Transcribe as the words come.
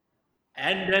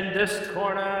And in this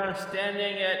corner,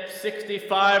 standing at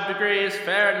 65 degrees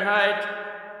Fahrenheit,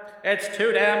 it's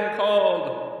too damn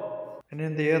cold. And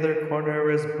in the other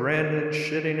corner is Brandon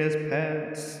shitting his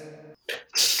pants.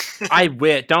 I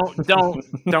wit.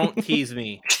 Don't tease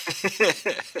me.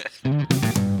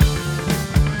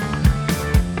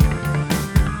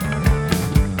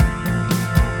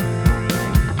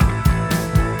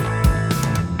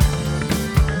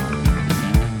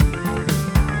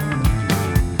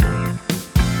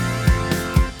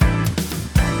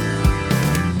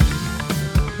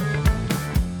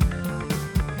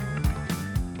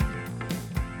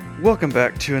 Welcome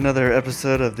back to another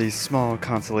episode of the Small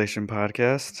Consolation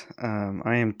Podcast.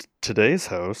 I am today's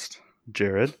host,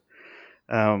 Jared.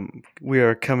 We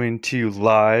are coming to you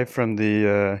live from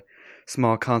the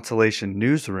Small Consolation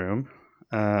newsroom.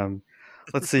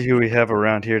 Let's see who we have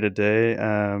around here today.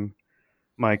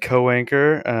 My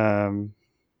co-anchor,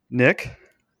 Nick.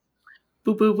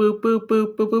 Boop boop boop boop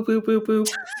boop boop boop boop boop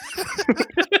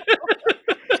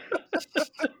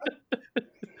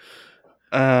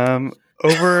boop.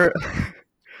 Over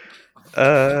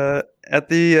at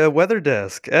the weather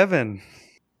desk, Evan.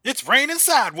 It's raining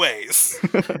sideways.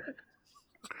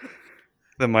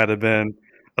 That might have been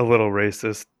a little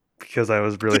racist because I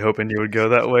was really hoping you would go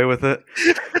that way with it.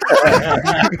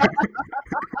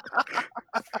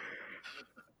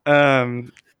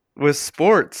 With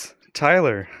sports,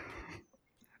 Tyler.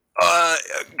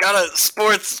 Got a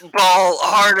sports ball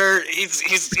harder. He's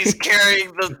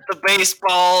carrying the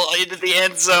baseball into the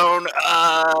end zone.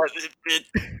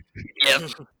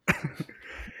 Yep.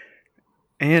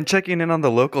 And checking in on the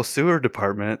local sewer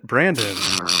department, Brandon.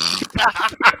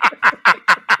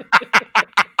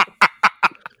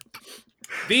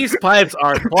 These pipes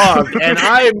are clogged, and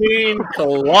I mean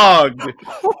clogged.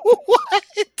 What?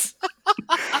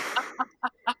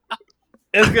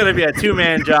 It's gonna be a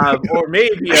 2-man job, or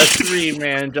maybe a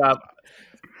 3-man job.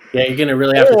 Yeah, you're gonna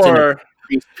really have to send a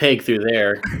pig through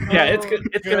there. Yeah, it's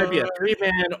gonna be a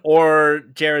 3-man or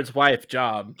Jared's wife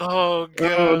job. Oh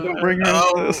god! Oh, don't bring her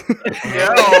into this.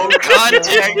 No,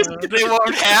 contact. They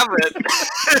won't have it.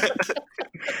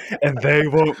 And they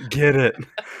won't get it.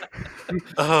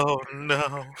 Oh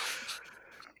no!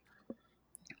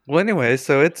 Well, anyway,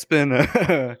 so it's been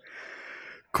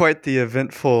quite the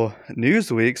eventful news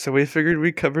week, so we figured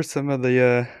we'd cover some of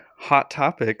the hot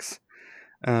topics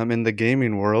in the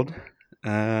gaming world.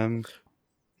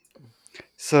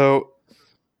 So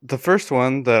the first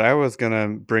one that I was going to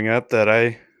bring up that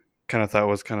I kind of thought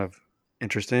was kind of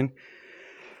interesting,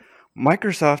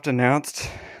 Microsoft announced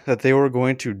that they were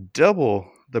going to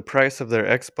double the price of their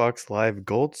Xbox Live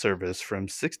Gold service from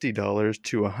 $60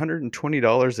 to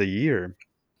 $120 a year.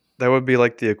 That would be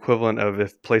like the equivalent of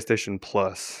if PlayStation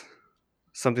Plus,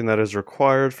 something that is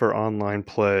required for online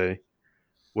play,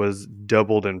 was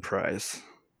doubled in price.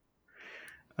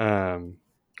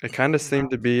 It kind of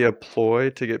seemed to be a ploy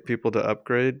to get people to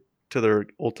upgrade to their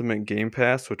Ultimate Game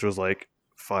Pass, which was like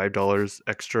 $5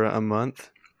 extra a month.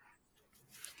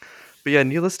 But yeah,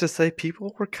 needless to say,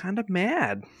 people were kind of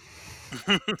mad.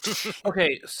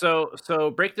 Okay, so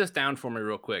break this down for me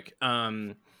real quick.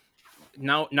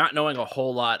 Now, not knowing a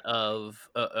whole lot of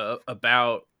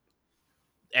about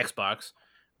Xbox,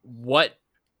 what?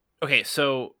 Okay,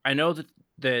 so I know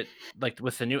that like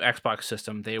with the new Xbox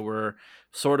system, they were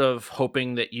sort of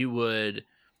hoping that you would,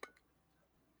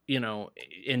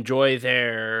 enjoy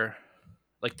their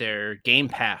Game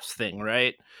Pass thing,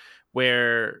 right?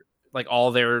 Where like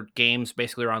all their games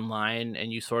basically are online,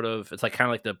 and you sort of it's like kind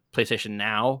of like the PlayStation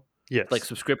Now, Yes. like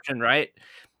subscription, right?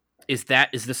 Is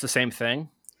this the same thing?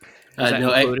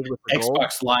 No,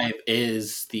 Xbox Live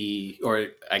is or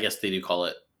I guess they do call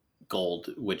it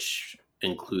Gold, which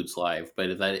includes Live,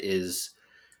 but that is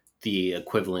the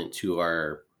equivalent to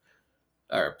our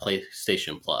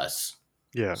PlayStation Plus.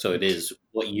 Yeah. So it is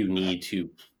what you need to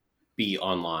be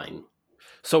online.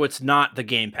 So it's not the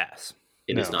Game Pass.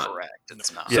 It is not. Correct.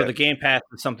 It's not. So the Game Pass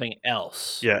is something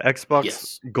else. Yeah, Xbox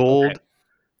Yes. Gold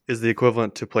is the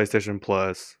equivalent to PlayStation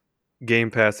Plus. Game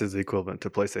Pass is the equivalent to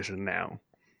PlayStation Now.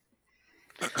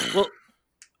 Well,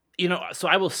 so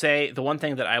I will say, the one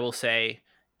thing that I will say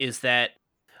is that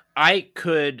I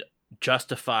could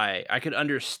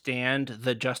understand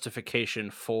the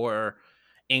justification for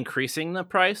increasing the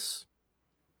price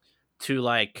to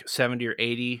like $70 or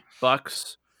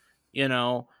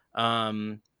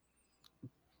 $80,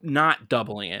 not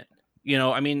doubling it.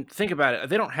 I mean, think about it.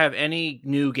 They don't have any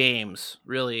new games,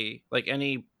 really, like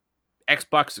any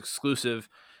Xbox exclusive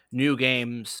new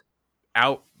games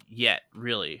out yet,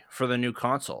 really, for the new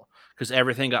console, because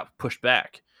everything got pushed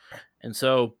back. And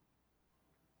so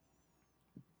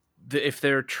if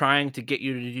they're trying to get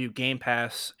you to do Game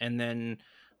Pass and then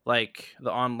like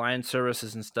the online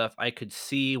services and stuff, I could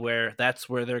see where that's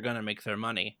where they're going to make their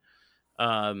money.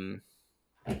 But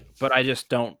I just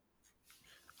don't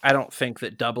think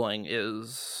that doubling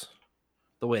is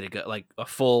the way to go. Like a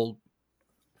full,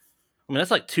 I mean,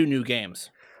 that's like 2 new games,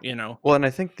 you know? Well, and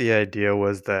I think the idea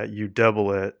was that you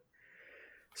double it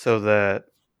so that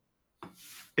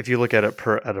if you look at it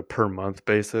at a per month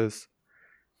basis,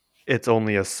 it's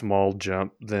only a small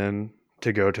jump then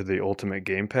to go to the Ultimate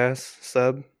Game Pass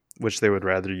sub, which they would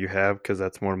rather you have because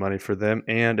that's more money for them,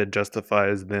 and it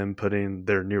justifies them putting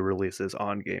their new releases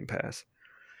on Game Pass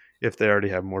if they already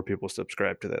have more people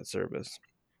subscribed to that service.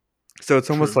 So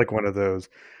it's almost like one of those,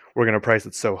 we're going to price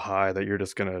it so high that you're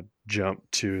just going to jump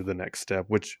to the next step,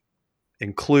 which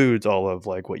includes all of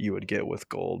like what you would get with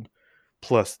Gold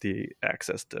plus the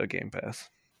access to Game Pass.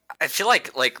 I feel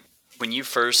like when you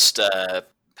first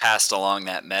passed along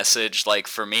that message, like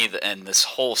for me, and this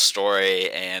whole story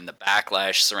and the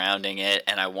backlash surrounding it,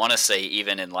 and I want to say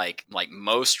even in like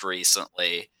most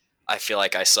recently, I feel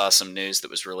like I saw some news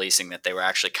that was releasing that they were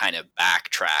actually kind of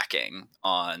backtracking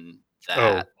on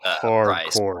that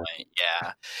price point.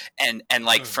 Yeah. And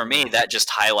like for me, that just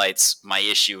highlights my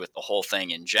issue with the whole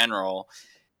thing in general,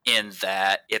 in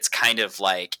that it's kind of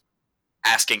like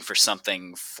asking for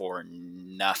something for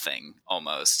nothing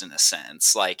almost, in a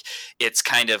sense. Like it's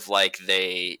kind of like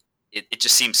it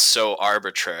just seems so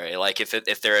arbitrary. Like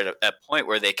if they're at a point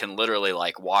where they can literally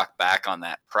like walk back on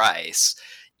that price,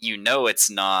 you know, it's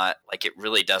not like, it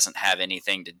really doesn't have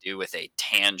anything to do with a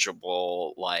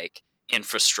tangible like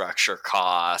infrastructure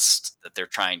cost that they're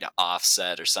trying to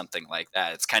offset or something like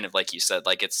that. It's kind of like you said,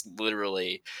 like it's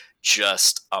literally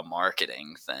just a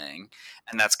marketing thing.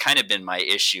 And that's kind of been my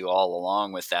issue all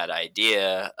along with that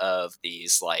idea of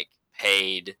these like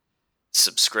paid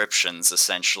subscriptions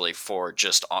essentially for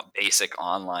just basic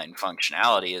online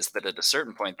functionality, is that at a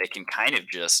certain point they kind of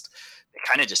just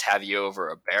have you over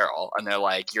a barrel, and they're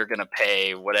like, you're going to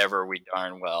pay whatever we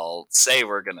darn well say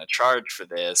we're going to charge for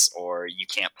this, or you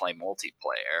can't play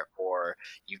multiplayer, or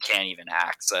you can't even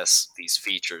access these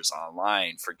features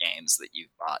online for games that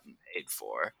you've bought and paid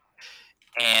for.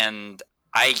 And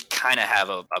I kind of have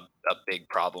a big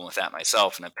problem with that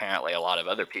myself, and apparently a lot of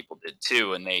other people did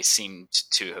too, and they seem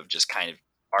to have just kind of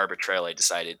arbitrarily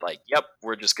decided like, yep,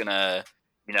 we're just going to,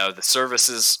 you know, the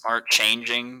services aren't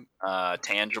changing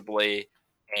tangibly,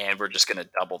 and we're just going to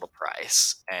double the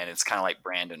price. And it's kind of like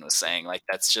Brandon was saying, like,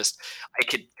 that's just, I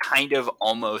could kind of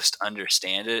almost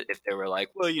understand it if they were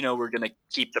like, well, you know, we're going to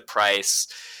keep the price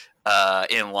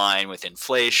in line with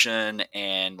inflation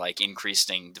and like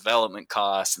increasing development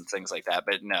costs and things like that.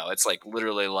 But no, it's like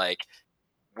literally like,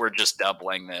 we're just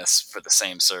doubling this for the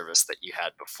same service that you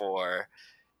had before,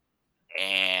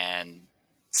 and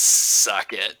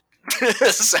suck it.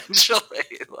 Essentially,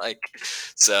 like,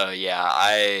 so yeah,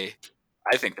 I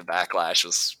think the backlash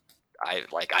was,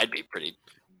 I'd be pretty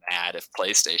mad if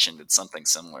PlayStation did something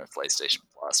similar to PlayStation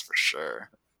Plus for sure.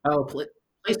 Oh,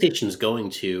 PlayStation's going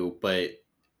to, but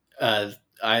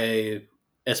I,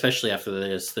 especially after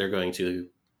this, they're going to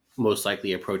most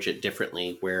likely approach it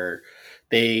differently, where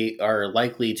they are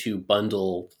likely to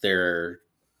bundle their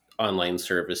online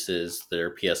services, their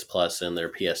PS Plus and their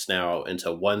PS Now,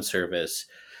 into one service.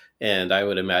 And I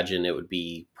would imagine it would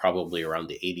be probably around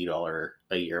the $80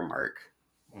 a year mark.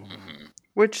 Mm-hmm.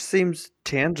 Which seems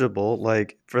tangible.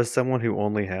 Like for someone who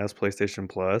only has PlayStation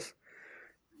Plus,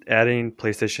 adding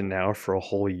PlayStation Now for a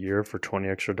whole year for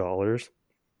 $20 extra.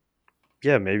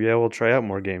 Yeah, maybe I will try out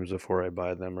more games before I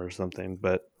buy them or something.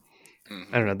 But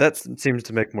I don't know. That seems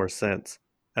to make more sense.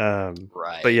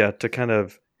 Right. But yeah, to kind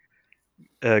of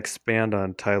expand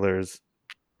on Tyler's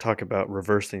talk about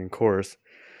reversing course,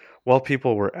 while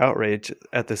people were outraged,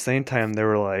 at the same time they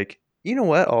were like, you know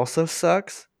what also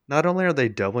sucks? Not only are they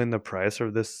doubling the price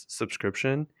of this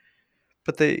subscription,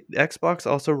 but the Xbox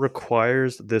also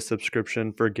requires this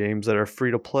subscription for games that are free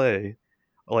to play,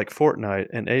 like Fortnite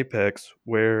and Apex,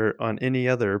 where on any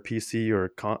other PC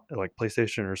or like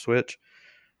PlayStation or Switch,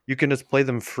 you can just play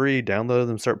them free, download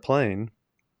them, start playing.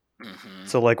 Mm-hmm.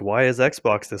 So like, why is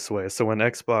Xbox this way? So when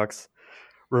Xbox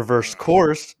reversed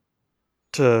course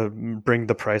to bring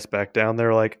the price back down,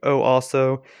 they're like, oh,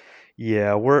 also,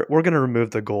 yeah, we're going to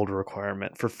remove the gold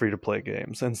requirement for free to play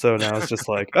games. And so now it's just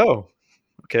like, oh,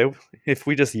 okay, if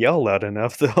we just yell loud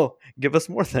enough, they'll give us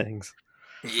more things.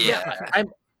 Yeah.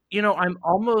 I'm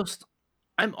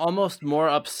almost more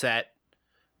upset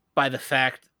by the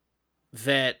fact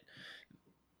that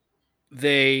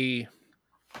they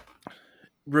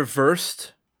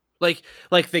reversed, like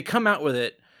they come out with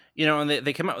it, you know, and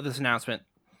they come out with this announcement.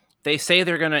 They say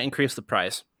they're going to increase the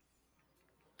price.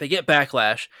 They get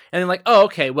backlash, and then like, oh,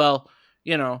 okay, well,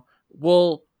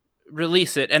 we'll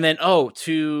release it, and then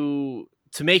to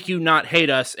make you not hate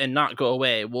us and not go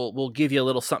away, we'll give you a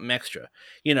little something extra.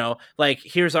 Like,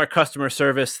 here's our customer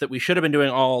service that we should have been doing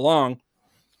all along,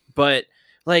 but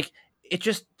like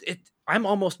I'm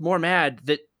almost more mad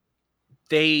that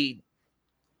they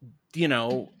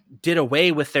did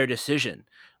away with their decision.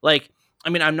 Like,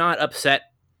 I mean, I'm not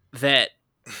upset that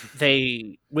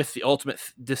they with the ultimate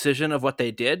decision of what they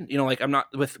did. Like, I'm not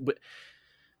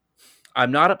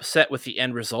upset with the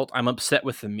end result. I'm upset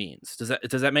with the means. Does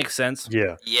that make sense?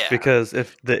 Yeah. Yeah. Because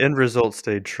if the end result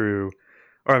stayed true,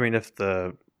 or I mean, if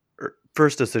the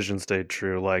first decision stayed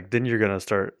true, like, then you're gonna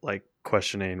start like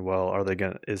questioning, well,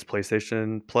 is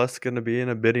PlayStation Plus gonna be in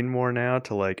a bidding war now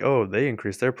to like, oh, they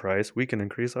increase their price, we can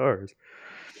increase ours.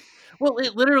 Well,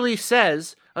 it literally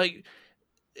says, like,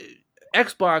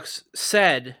 Xbox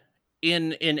said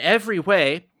in every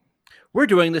way, we're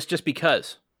doing this just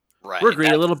because. Right. We're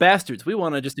greedy little bastards. We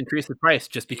want to just increase the price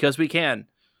just because we can.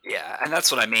 Yeah, and that's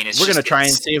what I mean. We're going to try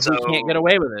and see if we can't get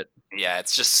away with it. Yeah,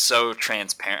 it's just so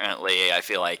transparently, I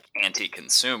feel like,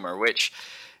 anti-consumer, which,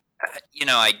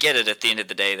 I get it. At the end of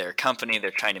the day, they're a company, they're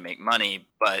trying to make money,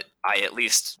 but I at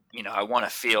least, I want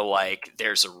to feel like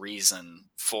there's a reason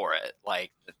for it,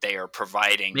 like that they are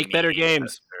providing Make better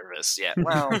games. Service. Yeah,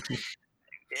 well,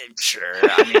 sure.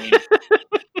 I mean,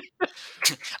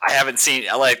 I haven't seen,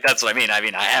 that's what I mean.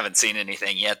 I haven't seen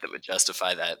anything yet that would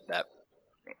justify that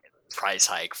price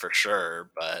hike for sure.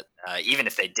 But even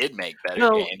if they did make better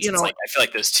games, it's like, I feel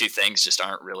like those two things just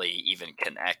aren't really even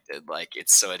connected. Like, it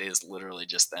is literally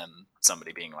just them,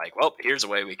 somebody being like, well, here's a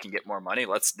way we can get more money,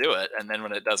 let's do it. And then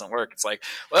when it doesn't work, it's like,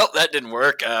 well, that didn't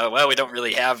work. Well, we don't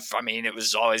really have, it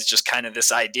was always just kind of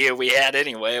this idea we had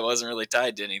anyway. It wasn't really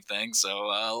tied to anything.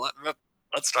 So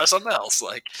let's try something else.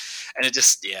 Like, and it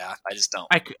just, I just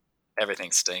don't.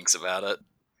 Everything stinks about it.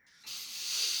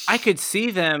 I could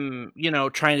see them,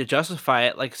 trying to justify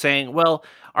it, like saying, well,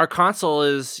 our console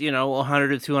is,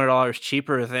 $100 to $200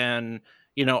 cheaper than,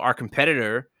 our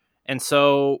competitor. And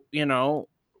so,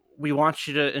 we want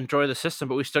you to enjoy the system,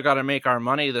 but we still got to make our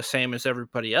money the same as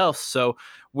everybody else. So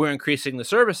we're increasing the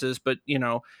services, but,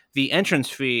 the entrance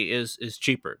fee is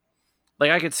cheaper.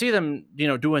 Like, I could see them,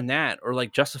 doing that or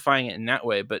like justifying it in that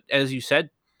way. But as you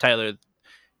said, Tyler,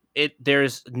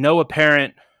 there's no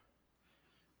apparent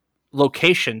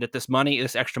location that this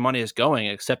extra money is going,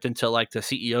 except into like the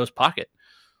CEO's pocket.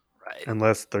 Right.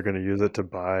 Unless they're going to use it to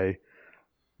buy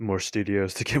more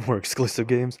studios to get more exclusive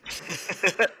games.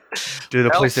 Do the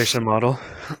PlayStation model.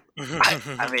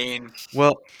 I mean,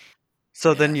 well,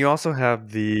 so then you also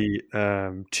have the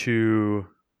two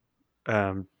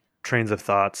trains of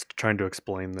thoughts trying to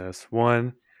explain this.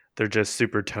 One, they're just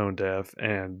super tone deaf,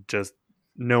 and just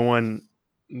no one,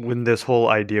 when this whole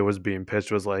idea was being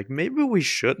pitched, was like, maybe we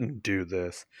shouldn't do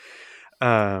this.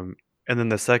 And then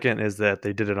the second is that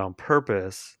they did it on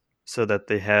purpose so that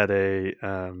they had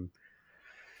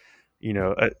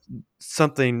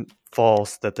something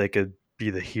false that they could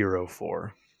be the hero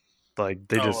for. Like,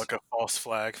 they like a false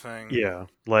flag thing. Yeah,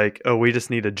 like, we just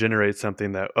need to generate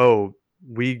something that,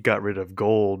 we got rid of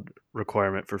gold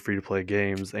requirement for free-to-play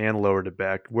games and lowered it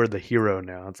back. We're the hero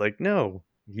now. It's like, no,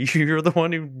 you're the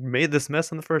one who made this mess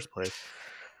in the first place.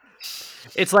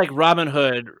 It's like Robin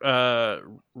Hood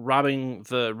robbing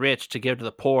the rich to give to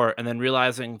the poor, and then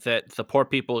realizing that the poor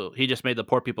people, he just made the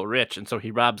poor people rich, and so he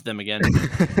robs them again.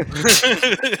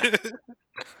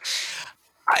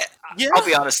 I'll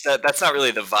be honest, that's not really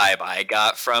the vibe I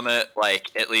got from it. Like,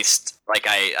 at least, like,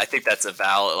 I think that's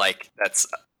that's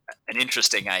an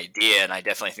interesting idea, and I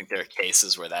definitely think there are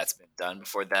cases where that's been done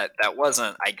before. That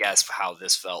wasn't, I guess, how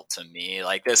this felt to me.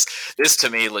 Like, this to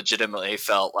me legitimately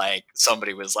felt like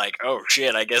somebody was like, oh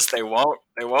shit, I guess they won't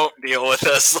deal with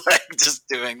us, like, just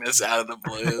doing this out of the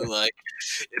blue. Like,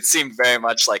 it seemed very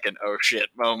much like an oh shit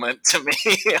moment to me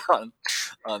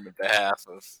on the behalf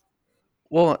of.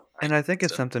 Well, and I think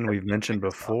it's something we've mentioned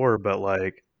before, but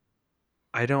like,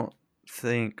 I don't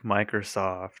think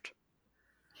Microsoft,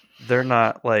 they're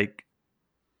not like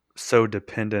so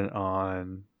dependent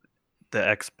on the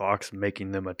Xbox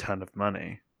making them a ton of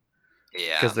money.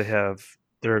 Yeah. Because they have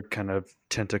their kind of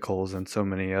tentacles and so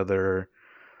many other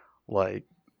like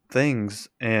things,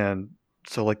 and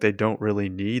so like they don't really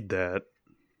need that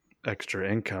extra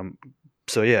income.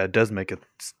 So yeah, it does make it,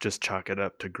 just chalk it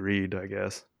up to greed, I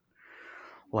guess.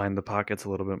 Line the pockets a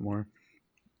little bit more.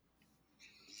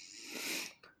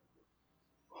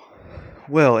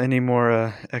 Well, any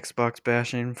more Xbox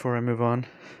bashing before I move on?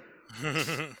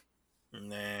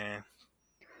 Nah.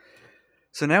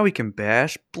 So now we can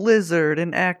bash Blizzard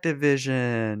and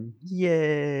Activision.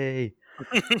 Yay!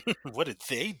 What did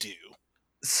they do?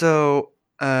 So,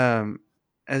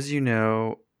 as you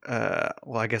know,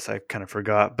 well, I guess I kind of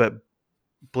forgot, but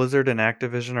Blizzard and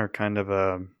Activision are kind of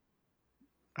a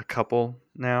couple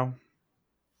now.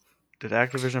 Did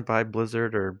Activision buy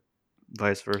Blizzard or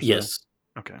vice versa? Yes.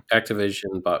 Okay.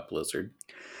 Activision bought Blizzard.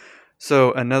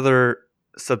 So another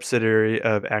subsidiary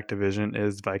of Activision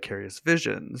is Vicarious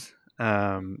Visions.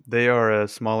 They are a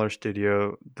smaller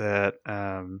studio that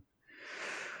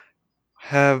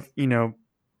have,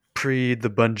 pre the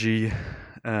Bungie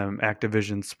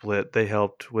Activision split, they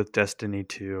helped with Destiny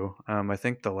 2. I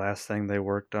think the last thing they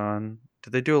worked on,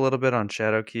 did they do a little bit on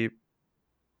Shadowkeep?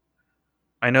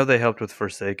 I know they helped with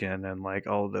Forsaken and like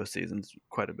all of those seasons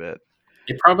quite a bit.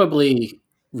 They probably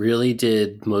really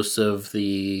did most of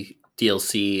the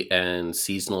DLC and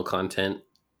seasonal content,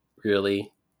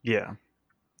 really. Yeah.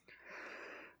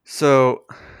 So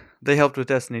they helped with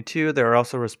Destiny 2. They're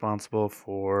also responsible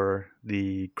for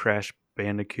the Crash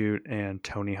Bandicoot and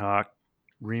Tony Hawk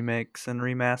remakes and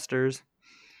remasters.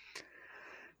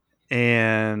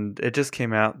 And it just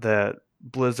came out that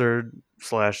Blizzard /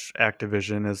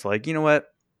 Activision is like, you know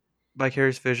what,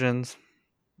 Vicarious Visions,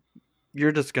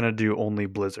 you're just going to do only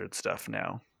Blizzard stuff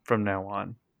now, from now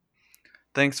on.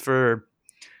 Thanks for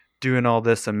doing all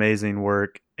this amazing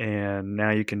work, and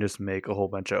now you can just make a whole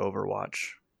bunch of Overwatch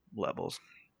levels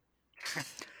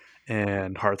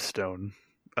and Hearthstone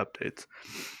updates.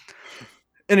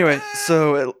 Anyway,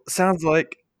 so it sounds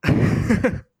like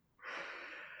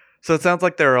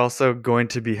they're also going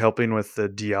to be helping with the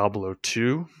Diablo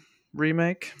 2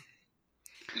 remake.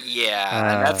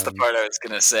 Yeah, and that's the part I was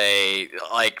going to say.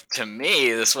 Like, to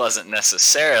me, this wasn't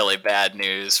necessarily bad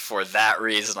news for that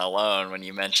reason alone. When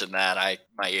you mentioned that,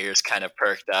 my ears kind of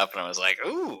perked up, and I was like,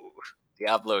 ooh,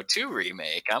 Diablo 2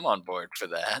 remake. I'm on board for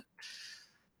that.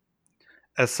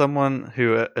 As someone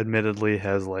who admittedly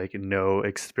has, like, no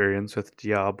experience with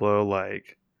Diablo,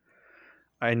 like,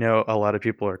 I know a lot of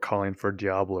people are calling for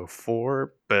Diablo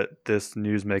 4, but this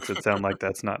news makes it sound like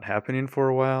that's not happening for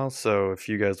a while, so if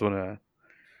you guys want to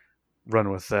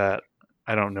run with that,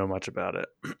 I don't know much about it.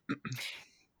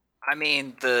 I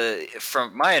mean,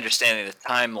 from my understanding, the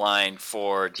timeline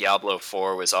for Diablo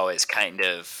 4 was always kind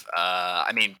of.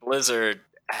 Blizzard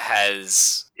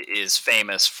is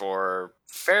famous for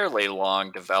fairly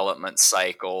long development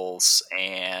cycles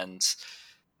and,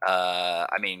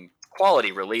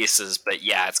 quality releases. But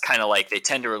yeah, it's kind of like they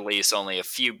tend to release only a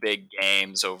few big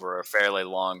games over a fairly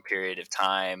long period of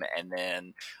time, and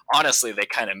then honestly, they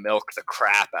kind of milk the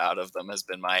crap out of them. Has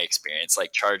been my experience,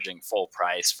 like charging full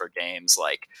price for games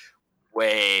like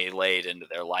way late into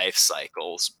their life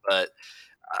cycles. But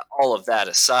all of that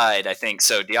aside, I think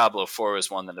so. Diablo 4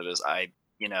 was one that it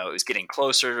was getting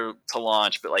closer to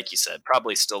launch, but like you said,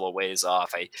 probably still a ways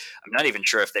off. I'm not even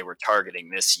sure if they were targeting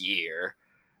this year.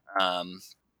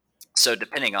 So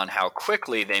depending on how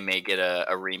quickly they may get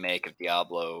a remake of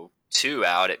Diablo 2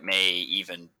 out, it may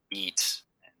even beat.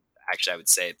 Actually, I would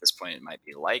say at this point it might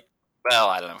be I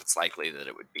don't know if it's likely that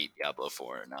it would beat Diablo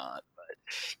 4 or not, but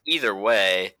either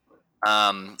way,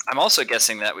 I'm also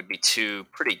guessing that would be two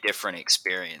pretty different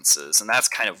experiences, and that's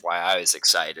kind of why I was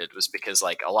excited, was because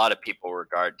like a lot of people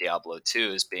regard Diablo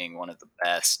 2 as being one of the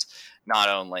best, not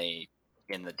only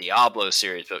in the Diablo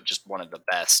series, but just one of the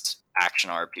best action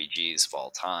RPGs of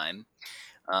all time.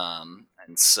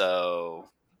 And so,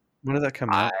 when did that come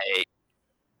out?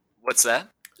 What's that?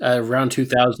 Around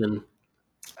 2000.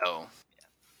 Oh,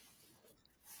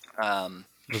 yeah.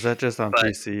 Was that just on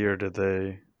PC, or did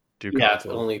they do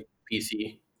console? Only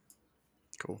PC.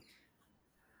 Cool.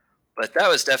 But that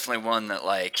was definitely one that,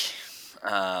 like,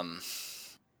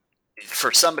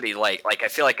 for somebody like I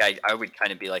feel like I would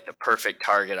kind of be like the perfect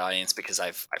target audience, because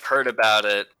I've heard about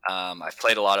it. I've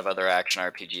played a lot of other action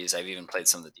RPGs. I've even played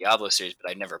some of the Diablo series, but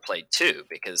I've never played 2,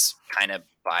 because kind of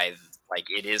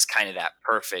it is kind of that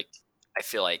perfect, I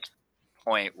feel like,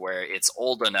 point where it's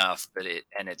old enough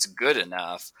and it's good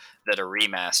enough that a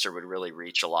remaster would really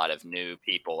reach a lot of new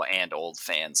people and old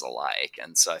fans alike.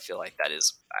 And so I feel like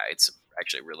it's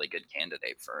actually a really good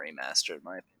candidate for a remaster, in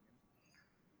my opinion.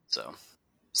 So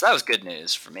that was good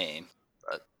news for me.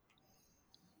 But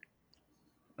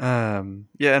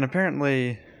yeah, and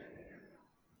apparently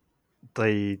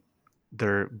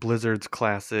they're Blizzard's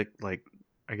classic, like,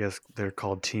 I guess they're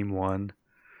called Team One,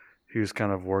 who's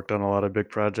kind of worked on a lot of big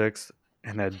projects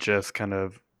and had just kind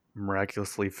of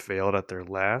miraculously failed at their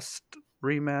last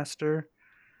remaster,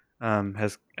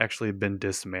 has actually been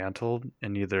dismantled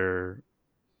and either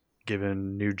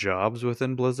given new jobs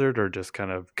within Blizzard or just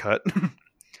kind of cut.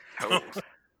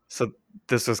 So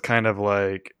this was kind of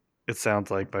like, it sounds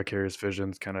like Vicarious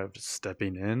Visions kind of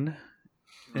stepping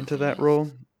into that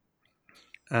role.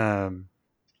 I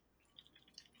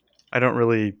don't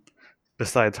really,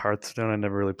 besides Hearthstone, I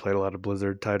never really played a lot of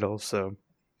Blizzard titles, so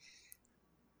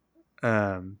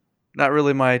not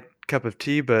really my cup of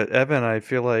tea. But Evan, I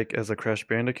feel like as a Crash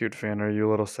Bandicoot fan, are you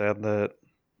a little sad that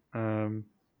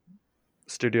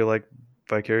studio like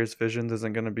Vicarious Visions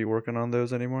isn't going to be working on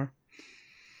those anymore?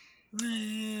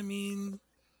 I mean,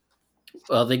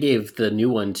 Well, they gave the new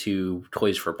one to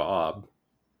Toys for Bob.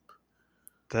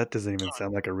 That doesn't even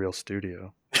sound like a real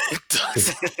studio. it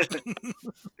does.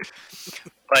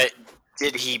 But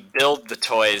did he build the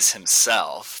toys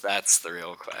himself? That's the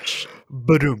real question.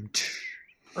 Ba-doom.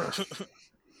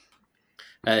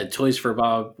 Toys for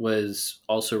Bob was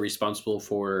also responsible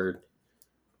for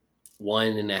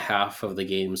 1.5 of the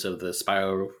games of the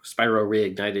Spyro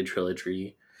Reignited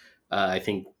trilogy. I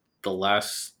think the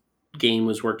last game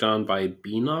was worked on by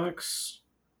Beanox.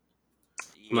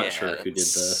 I'm not sure who did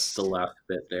the last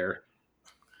bit there.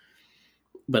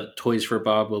 But Toys for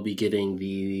Bob will be getting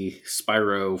the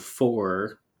Spyro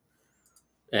 4,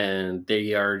 and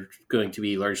they are going to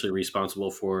be largely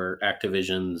responsible for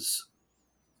Activision's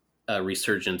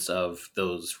resurgence of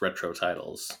those retro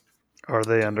titles. Are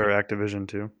they under Activision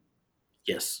too?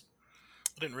 Yes.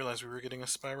 I didn't realize we were getting a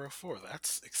Spyro 4.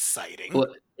 That's exciting.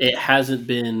 Well, it hasn't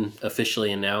been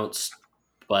officially announced,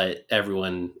 but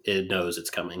everyone knows it's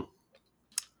coming.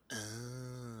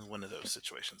 One of those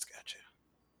situations, gotcha.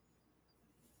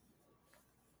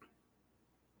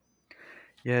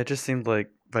 Yeah, it just seemed like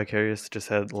Vicarious just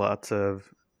had lots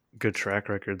of good track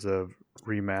records of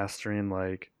remastering,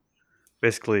 like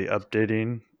basically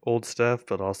updating old stuff,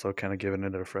 but also kind of giving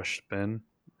it a fresh spin.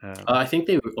 I think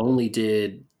they only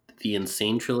did the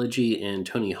Insane trilogy and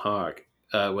Tony Hawk.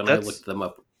 When I looked them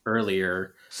up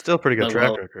earlier, still pretty good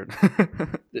track record.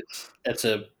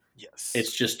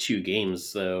 It's just 2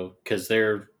 games though, because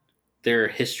their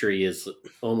history is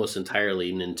almost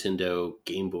entirely Nintendo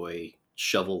Game Boy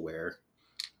shovelware.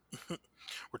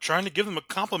 We're trying to give them a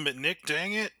compliment, Nick.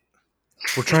 Dang it!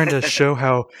 We're trying to show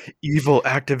how evil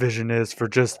Activision is for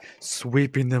just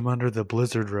sweeping them under the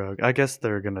Blizzard rug. I guess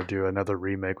they're gonna do another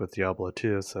remake with Diablo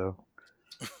 2, so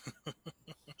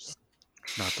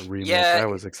not the remake I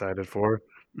was excited for.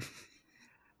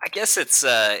 I guess it's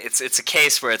a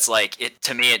case where it's like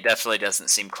to me it definitely doesn't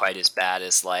seem quite as bad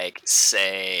as like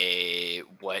say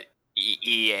what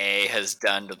EA has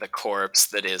done to the corpse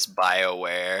that is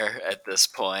BioWare at this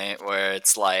point, where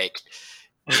it's like,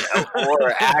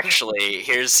 or actually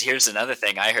here's another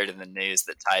thing I heard in the news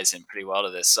that ties in pretty well to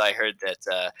this. So I heard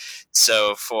that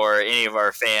so for any of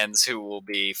our fans who will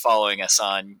be following us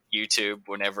on YouTube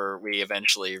whenever we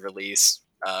eventually release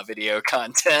video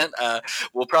content,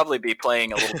 we'll probably be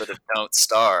playing a little bit of Don't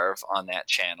Starve on that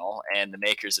channel, and the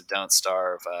makers of Don't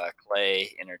Starve,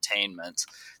 Clay Entertainment,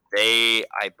 they,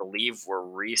 I believe, were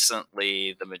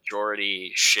recently, the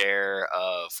majority share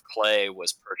of Clay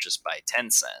was purchased by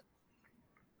Tencent,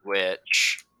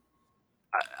 which,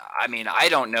 I mean, I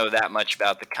don't know that much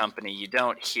about the company. You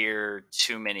don't hear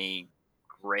too many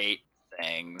great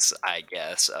things, I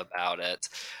guess, about it.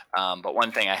 But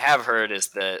one thing I have heard is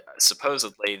that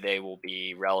supposedly they will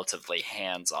be relatively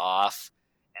hands-off.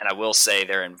 And I will say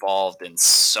they're involved in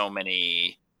so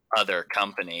many other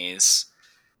companies.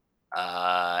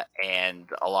 And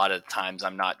a lot of times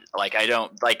I'm not, like, I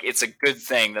don't, like, it's a good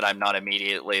thing that I'm not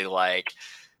immediately like,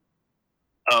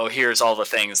 oh, here's all the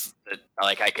things that,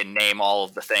 like, I can name all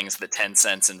of the things that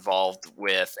Tencent's involved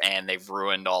with, and they've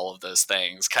ruined all of those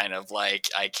things, kind of like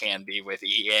I can be with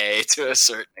EA to a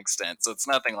certain extent. So it's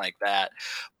nothing like that.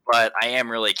 But I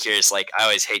am really curious. Like, I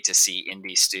always hate to see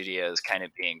indie studios kind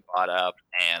of being bought up,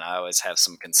 and I always have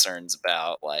some concerns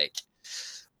about, like,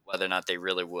 whether or not they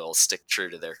really will stick true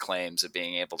to their claims of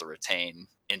being able to retain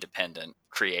independent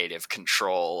creative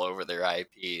control over their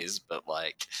IPs. But,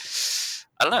 like,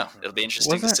 I don't know. It'll be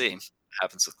interesting to see what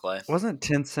happens with Clay. Wasn't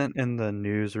Tencent in the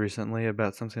news recently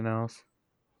about something else?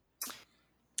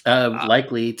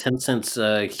 Likely. Tencent's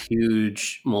a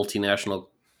huge multinational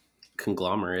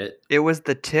conglomerate. It was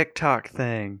the TikTok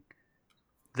thing.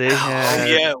 They had,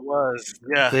 yeah, it was.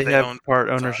 Yeah, they have part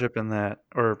ownership in that,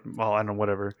 or well, I don't know,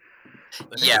 whatever.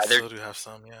 Yeah, they still do have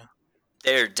some. Yeah.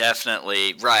 They're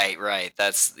definitely right.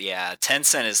 That's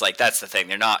Tencent is like, that's the thing.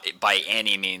 They're not by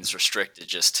any means restricted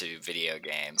just to video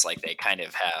games. Like, they kind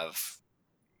of have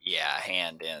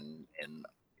hand in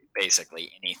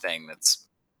basically anything that's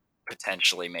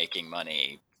potentially making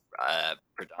money,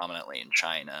 predominantly in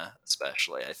China,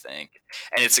 especially, I think.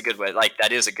 And it's a good way. Like,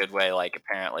 that is a good way. Like,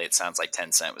 apparently, it sounds like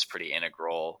Tencent was pretty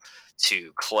integral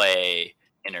to Clay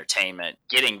Entertainment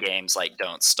getting games like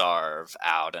Don't Starve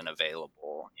out and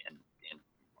available in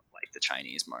like the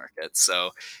Chinese market.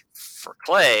 So for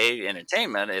Klei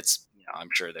Entertainment, it's, I'm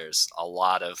sure there's a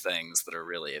lot of things that are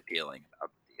really appealing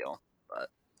about the deal, but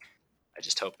I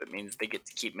just hope it means they get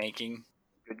to keep making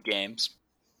good games.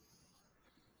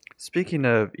 Speaking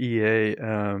of EA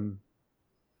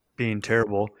being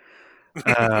terrible,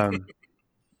 I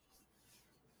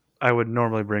would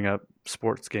normally bring up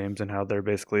sports games and how they're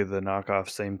basically the knockoff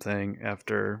same thing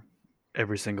after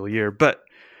every single year, but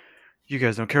you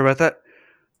guys don't care about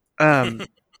that.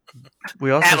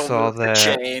 We also saw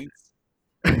that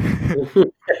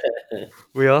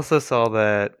we also saw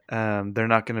that they're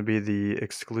not going to be the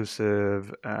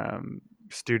exclusive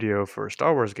studio for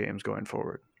Star Wars games going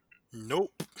forward.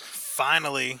 Nope.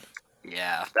 Finally.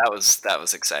 Yeah, that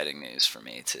was exciting news for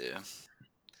me too.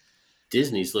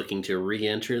 Disney's looking to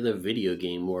re-enter the video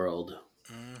game world.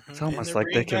 Mm-hmm. It's almost like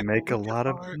they can make a lot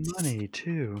of money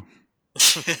too.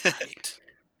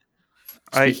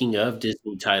 Right. Speaking of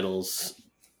Disney titles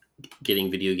getting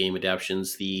video game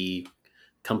adaptations, the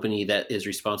company that is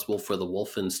responsible for the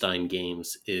Wolfenstein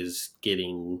games is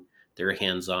getting their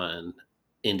hands on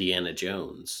Indiana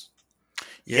Jones.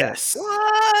 Yes.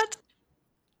 What?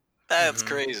 That's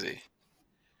crazy.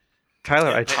 Tyler,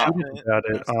 I tweeted about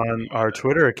it on our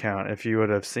Twitter account if you would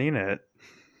have seen it.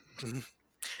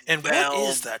 And what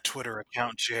is that Twitter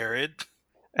account, Jared?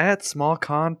 At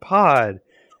SmallConPod.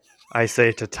 I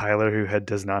say to Tyler, who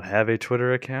does not have a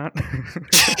Twitter account.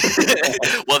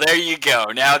 Well, there you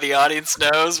go. Now the audience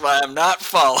knows why I'm not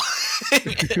following.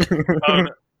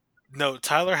 No,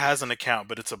 Tyler has an account,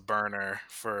 but it's a burner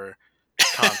for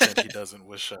content he doesn't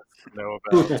wish us to know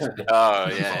about. Oh,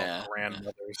 yeah.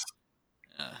 Grandmothers.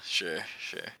 Sure.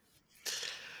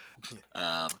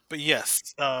 But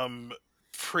yes,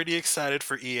 pretty excited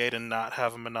for EA to not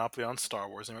have a monopoly on Star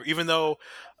Wars anymore. Even though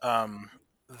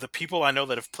the people I know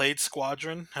that have played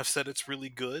Squadron have said it's really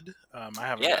good. I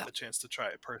haven't had the chance to try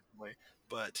it personally,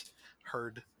 but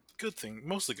heard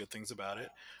mostly good things about it.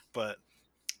 But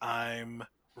I'm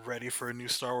ready for a new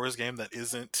Star Wars game that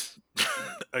isn't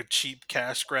a cheap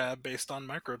cash grab based on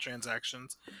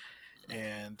microtransactions.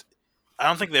 And I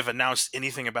don't think they've announced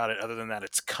anything about it other than that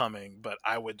it's coming, but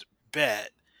I would bet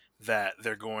that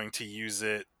they're going to use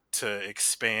it to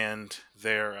expand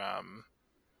their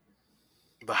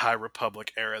the High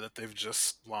Republic era that they've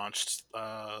just launched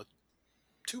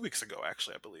 2 weeks ago,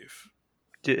 actually, I believe.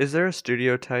 Is there a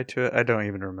studio tied to it? I don't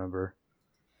even remember.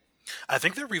 I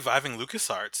think they're reviving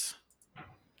LucasArts.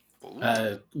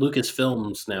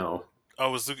 Lucasfilms now.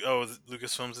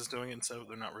 Lucasfilms is doing it, so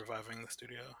they're not reviving the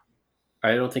studio?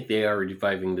 I don't think they are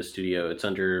reviving the studio. It's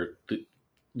under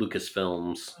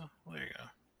Lucasfilms. Oh, there you go.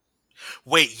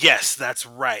 Wait, yes, that's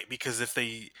right. Because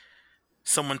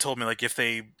someone told me if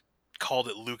they called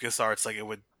it LucasArts, it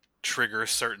would trigger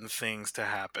certain things to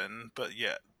happen. But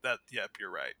you're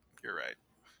right. You're right.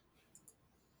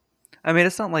 I mean,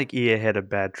 it's not like EA had a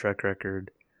bad track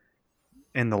record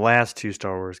in the last 2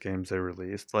 Star Wars games they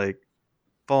released.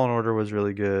 Fallen Order was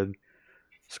really good.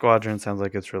 Squadron sounds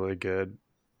like it's really good.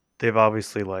 They've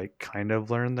obviously kind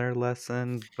of learned their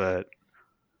lesson, but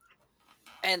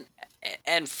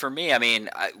and for me, I mean,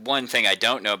 one thing I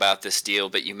don't know about this deal,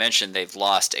 but you mentioned they've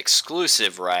lost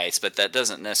exclusive rights, but that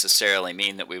doesn't necessarily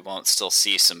mean that we won't still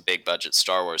see some big budget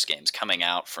Star Wars games coming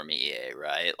out from EA,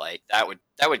 right? That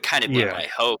would kind of be my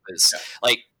hope. Is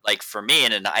for me,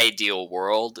 in an ideal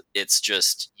world, it's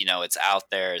just it's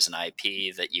out there as an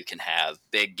IP that you can have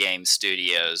big game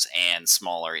studios and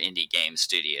smaller indie game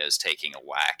studios taking a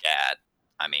whack at.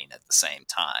 I mean, at the same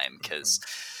time, because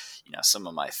some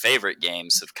of my favorite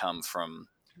games have come from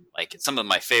some of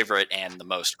my favorite and the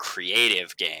most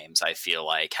creative games, I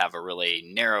feel have a really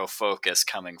narrow focus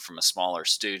coming from a smaller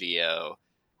studio.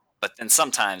 But then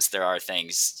sometimes there are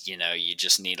things, you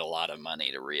just need a lot of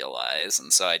money to realize.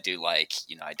 And so I do I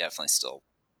definitely still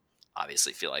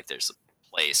obviously feel like there's a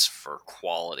place for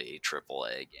quality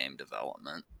AAA game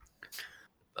development.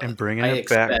 And bringing it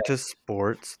back to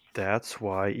sports, that's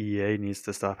why EA needs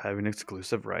to stop having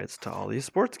exclusive rights to all these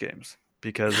sports games,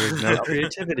 because there's no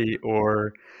creativity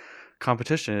or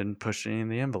competition pushing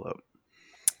the envelope.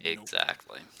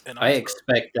 Exactly. And I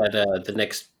expect that the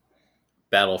next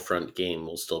Battlefront game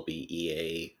will still be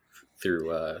EA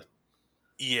through.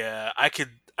 Yeah, I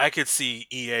could see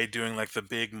EA doing the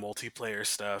big multiplayer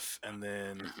stuff, and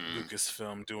then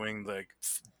Lucasfilm doing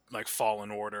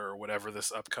Fallen Order or whatever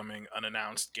this upcoming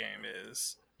unannounced game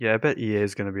is. Yeah, I bet EA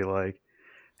is going to be like,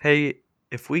 hey,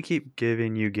 if we keep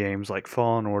giving you games like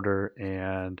Fallen Order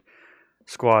and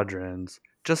Squadrons,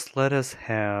 just let us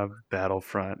have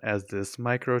Battlefront as this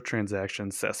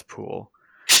microtransaction cesspool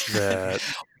that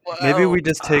maybe we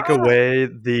just take away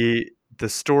the the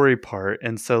story part,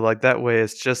 and so like that way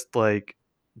it's just like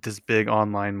this big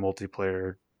online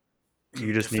multiplayer.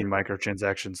 You just need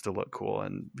microtransactions to look cool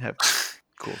and have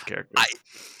cool characters.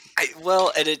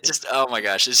 Well, and it just, oh my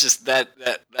gosh, it's just that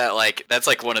like, that's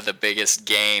like one of the biggest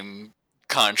game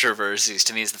controversies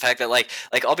to me, is the fact that like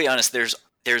I'll be honest,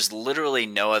 there's literally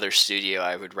no other studio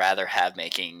I would rather have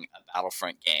making a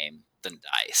Battlefront game than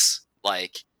DICE.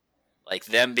 Like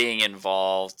them being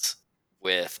involved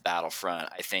with Battlefront,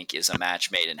 I think, is a match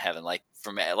made in heaven. Like,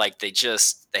 from like, they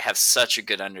have such a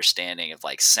good understanding of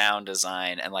like sound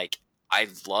design, and like, I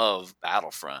love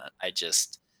Battlefront.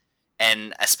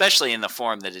 And especially in the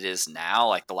form that it is now,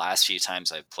 like the last few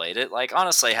times I've played it, like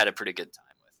honestly I had a pretty good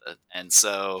time with it. And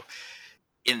so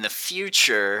in the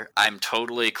future, I'm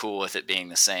totally cool with it being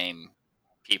the same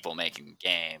people making the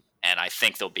game. And I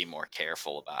think they'll be more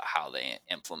careful about how they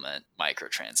implement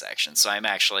microtransactions. So I'm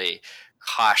actually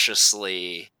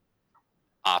cautiously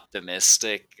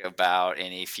optimistic about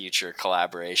any future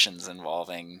collaborations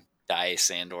involving DICE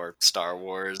and or Star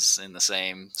Wars in the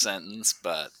same sentence,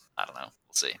 but I don't know.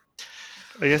 We'll see.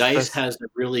 DICE has a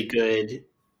really good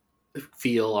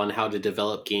feel on how to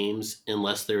develop games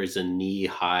unless there is a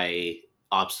knee-high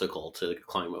obstacle to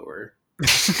climb over.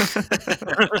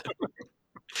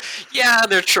 Yeah,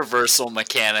 their traversal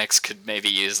mechanics could maybe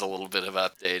use a little bit of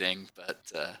updating,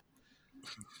 but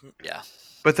yeah.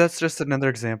 But that's just another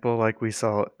example, like we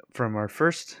saw from our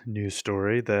first news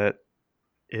story, that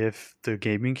if the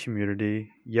gaming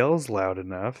community yells loud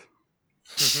enough,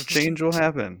 change will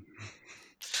happen.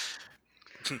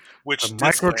 Which the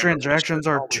microtransactions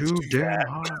are too damn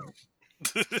hard.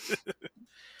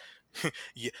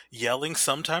 Yelling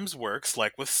sometimes works,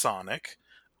 like with Sonic.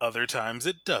 Other times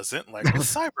it doesn't, like with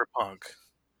Cyberpunk.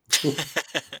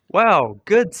 Wow,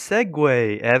 good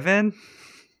segue, Evan.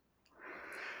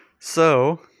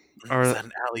 So, was that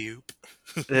an alley-oop?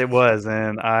 It was,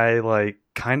 and I like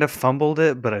kind of fumbled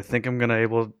it, but I think I'm gonna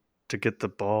able to get the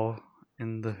ball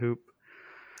in the hoop.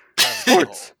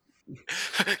 Sports.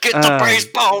 Get the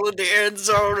baseball in the end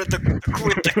zone with the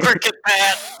cricket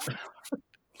bat.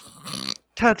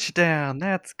 Touchdown!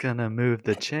 That's gonna move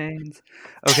the chains.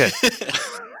 Okay.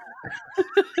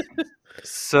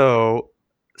 So,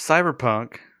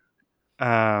 Cyberpunk.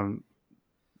 So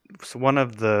one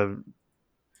of the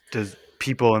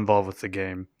people involved with the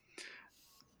game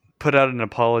put out an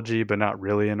apology, but not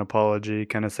really an apology,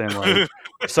 kind of saying like,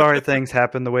 sorry things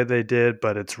happened the way they did,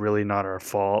 but it's really not our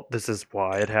fault. This is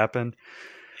why it happened.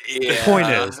 Yeah, the point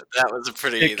is, that was a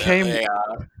pretty. It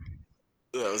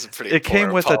was a pretty. It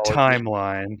came with apology. A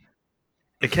timeline.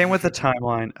 It came with a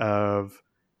timeline of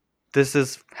this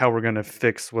is how we're going to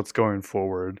fix what's going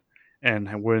forward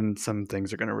and when some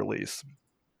things are going to release.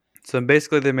 So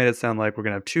basically, they made it sound like we're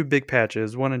going to have 2 big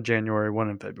patches, one in January, one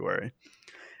in February,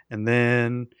 and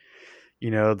then, you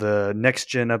know, the next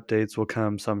gen updates will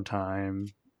come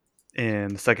sometime in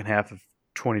the second half of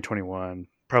 2021,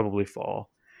 probably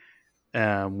fall,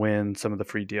 when some of the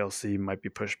free DLC might be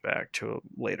pushed back to a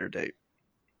later date.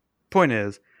 Point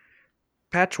is,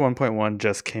 patch 1.1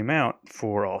 just came out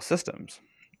for all systems.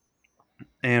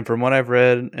 And from what I've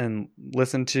read and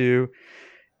listened to,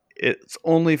 it's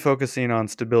only focusing on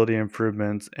stability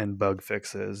improvements and bug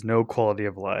fixes, no quality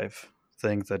of life,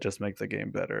 things that just make the game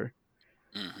better.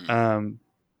 Mm-hmm.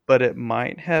 But it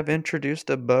might have introduced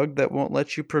a bug that won't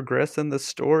let you progress in the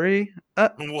story.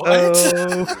 What?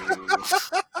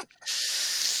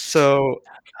 So,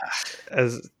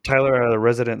 as Tyler, a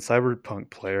resident Cyberpunk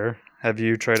player, have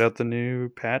you tried out the new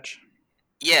patch?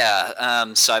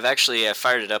 Yeah, so I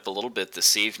fired it up a little bit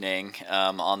this evening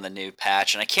on the new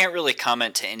patch, and I can't really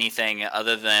comment to anything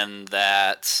other than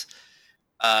that.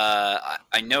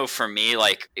 I know for me,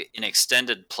 like in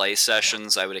extended play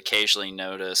sessions, I would occasionally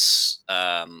notice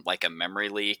like a memory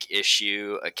leak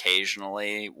issue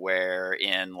occasionally, where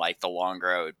in like the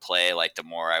longer I would play, like the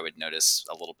more I would notice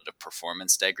a little bit of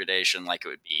performance degradation. Like it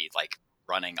would be like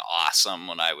running awesome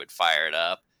when I would fire it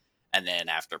up. And then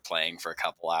after playing for a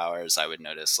couple hours, I would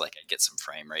notice like I'd get some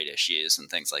frame rate issues and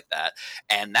things like that.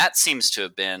 And that seems to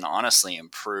have been honestly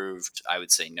improved, I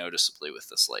would say, noticeably with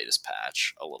this latest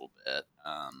patch a little bit.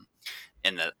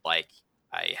 In that, like,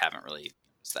 I haven't really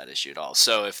noticed that issue at all.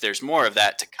 So if there's more of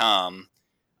that to come,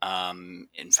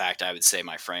 in fact, I would say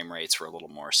my frame rates were a little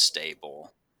more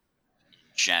stable in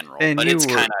general. But it's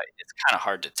kind of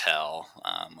hard to tell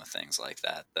with things like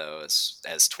that, though, as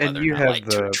to whether or not to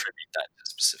attribute that to a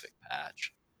specific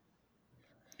patch.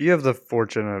 You have the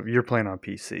fortune of you're playing on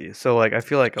PC, so like I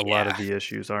feel like a lot of the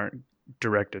issues aren't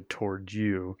directed toward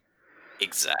you.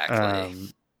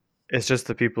 Exactly. It's just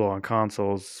the people on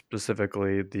consoles,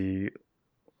 specifically the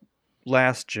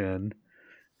last gen,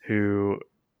 who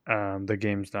the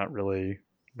game's not really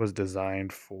was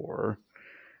designed for,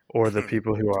 or the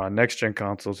people who are on next gen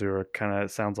consoles who are kind of,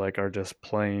 it sounds like, are just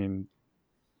playing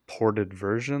ported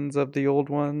versions of the old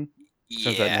one,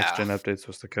 since that next gen update's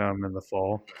supposed to come in the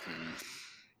fall. Mhm.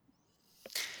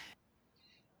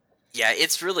 Yeah,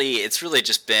 it's really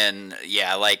just been,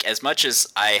 like, as much as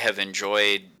I have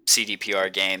enjoyed CDPR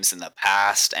games in the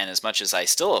past, and as much as I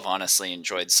still have honestly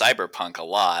enjoyed Cyberpunk a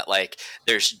lot, like,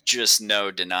 there's just no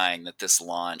denying that this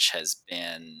launch has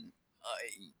been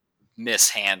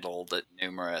mishandled at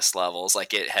numerous levels.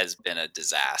 Like, it has been a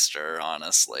disaster,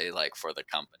 honestly, like, for the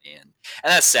company, and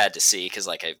that's sad to see, because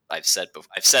like I've said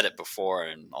it before,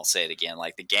 and I'll say it again.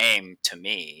 Like, the game to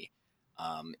me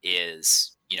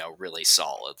is, really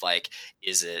solid. Like,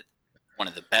 is it one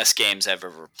of the best games I've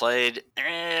ever played?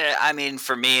 I mean,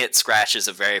 for me, it scratches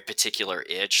a very particular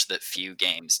itch that few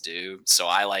games do. So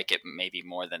I like it maybe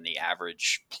more than the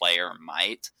average player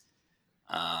might.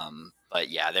 But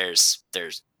yeah, there's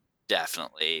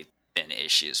definitely been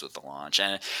issues with the launch,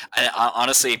 and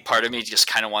honestly, part of me just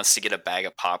kind of wants to get a bag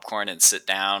of popcorn and sit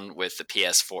down with the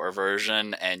PS4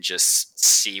 version and just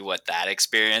see what that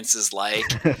experience is like,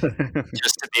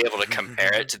 just to be able to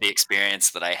compare it to the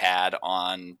experience that I had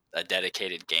on a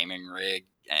dedicated gaming rig,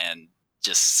 and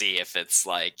just see if it's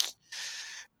I'm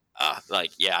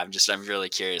really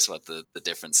curious what the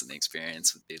difference in the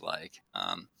experience would be like.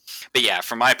 But yeah,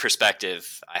 from my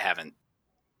perspective, I haven't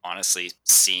honestly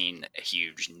seen a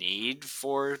huge need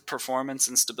for performance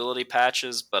and stability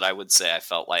patches, but I would say I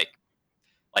felt like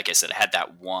I said, I had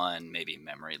that one maybe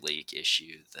memory leak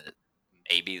issue that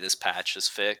maybe this patch is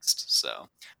fixed. So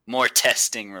more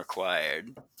testing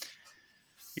required.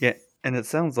 Yeah, and it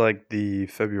sounds like the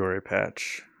February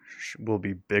patch will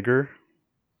be bigger,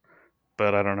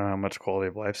 but I don't know how much quality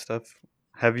of life stuff.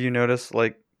 Have you noticed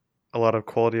like a lot of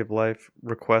quality of life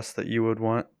requests that you would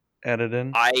want added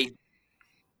in?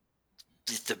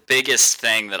 The biggest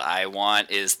thing that I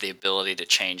want is the ability to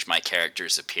change my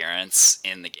character's appearance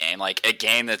in the game. Like, a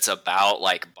game that's about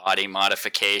like body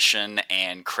modification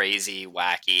and crazy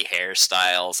wacky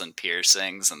hairstyles and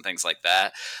piercings and things like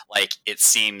that. Like, it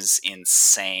seems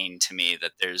insane to me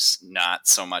that there's not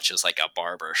so much as like a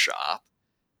barber shop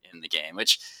in the game,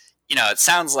 which, it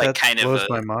sounds like that kind blows of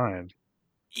my mind.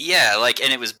 Yeah, like,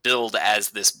 and it was billed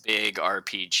as this big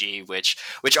RPG, which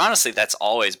honestly, that's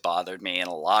always bothered me in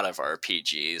a lot of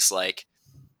RPGs. Like,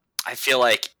 I feel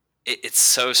like it's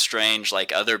so strange.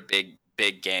 Like, other big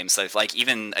games, like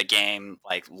even a game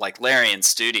like Larian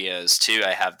Studios too.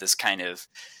 I have this kind of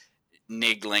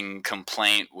niggling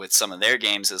complaint with some of their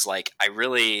games. Is like, I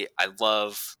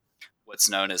love what's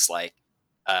known as like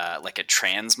a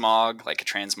transmog, like a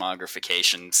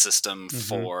transmogrification system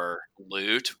for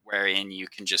loot, wherein you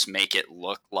can just make it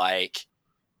look like,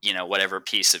 whatever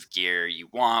piece of gear you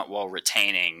want while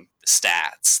retaining the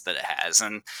stats that it has.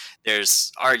 And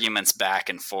there's arguments back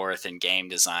and forth in game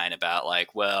design about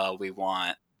like, well, we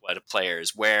want what a player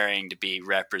is wearing to be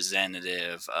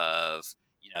representative of,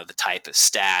 the type of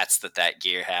stats that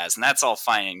gear has. And that's all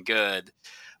fine and good.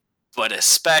 But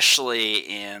especially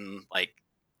in like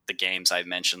the games I've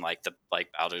mentioned, like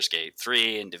Baldur's Gate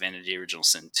 3 and Divinity Original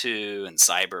Sin 2 and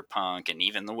Cyberpunk and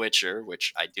even The Witcher,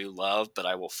 which I do love, but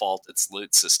I will fault its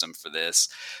loot system for this.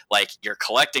 Like, you're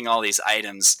collecting all these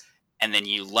items and then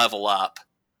you level up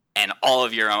and all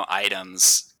of your own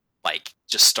items like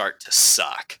just start to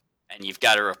suck. And you've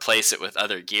got to replace it with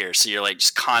other gear. So you're like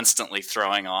just constantly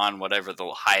throwing on whatever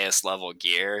the highest level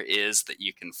gear is that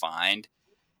you can find.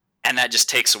 And that just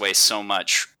takes away so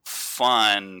much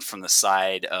fun from the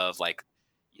side of like,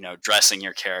 dressing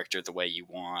your character the way you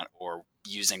want, or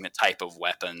using the type of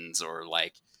weapons, or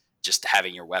like just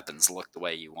having your weapons look the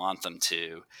way you want them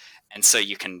to. And so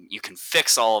you can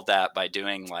fix all of that by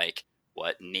doing like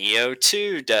what Neo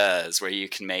 2 does, where you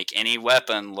can make any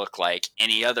weapon look like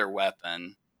any other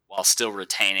weapon while still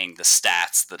retaining the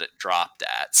stats that it dropped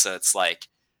at. So it's like,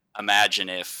 imagine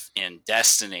if in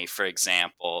Destiny, for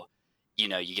example,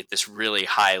 you get this really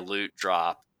high loot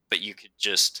drop, but you could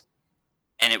just,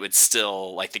 and it would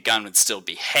still, like, the gun would still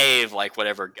behave like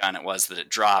whatever gun it was that it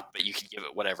dropped, but you could give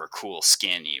it whatever cool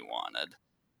skin you wanted.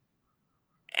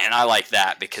 And I like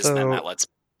that, because then that lets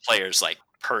players like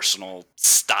personal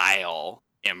style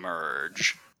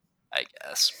emerge, I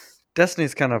guess.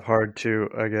 Destiny's kind of hard too,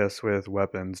 I guess, with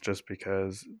weapons, just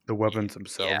because the weapons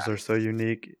themselves are so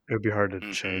unique. It would be hard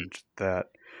to change that.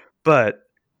 But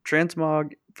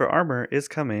transmog for armor is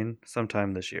coming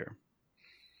sometime this year.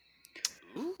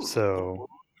 Ooh. So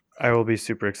I will be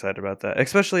super excited about that,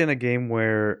 especially in a game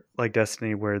where, like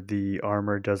Destiny, where the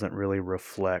armor doesn't really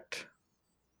reflect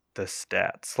the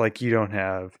stats. Like, you don't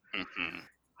have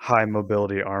high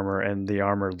mobility armor, and the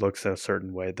armor looks a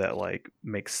certain way that like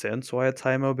makes sense why it's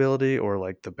high mobility, or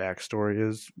like the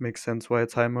backstory makes sense why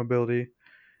it's high mobility.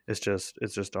 It's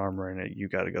just armor, and you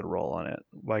got to go to roll on it.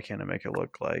 Why can't I make it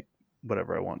look like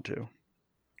whatever I want to?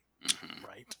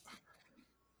 Right.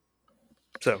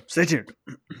 So stay tuned.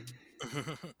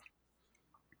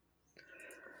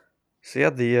 So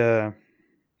yeah,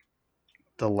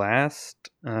 the last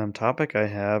topic I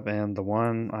have, and the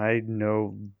one I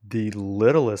know the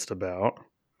littlest about,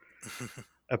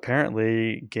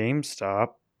 apparently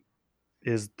GameStop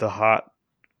is the hot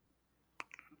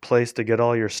place to get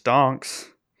all your stonks.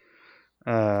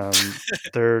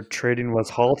 Their trading was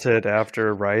halted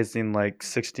after rising like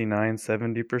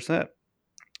 69-70%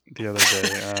 the other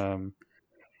day.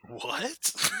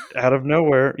 What? Out of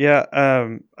nowhere. Yeah.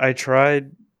 I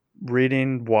tried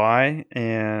reading why,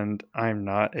 and I'm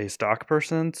not a stock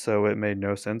person, so it made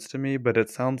no sense to me, but it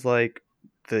sounds like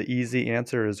the easy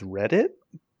answer is Reddit.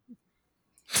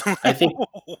 I think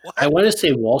I want to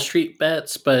say Wall Street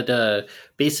bets, but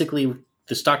basically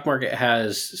the stock market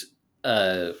has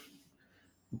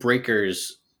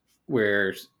breakers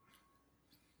where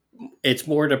it's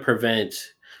more to prevent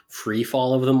free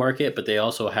fall of the market, but they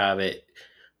also have it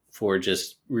for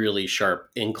just really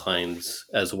sharp inclines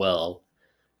as well.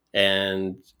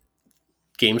 And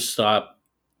GameStop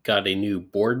got a new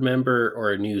board member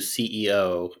or a new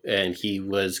CEO, and he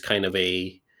was kind of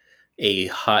a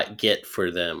hot get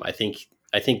for them. I think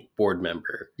board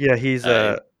member. Yeah, he's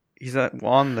he's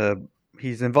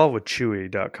involved with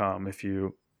Chewy.com if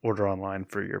you order online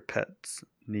for your pets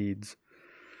needs.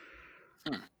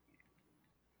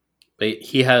 But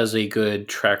he has a good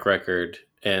track record,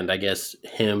 and I guess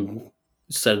him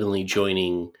suddenly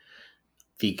joining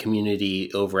the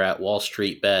community over at Wall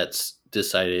Street Bets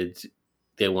decided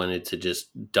they wanted to just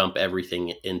dump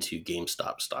everything into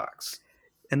GameStop stocks.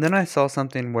 And then I saw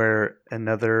something where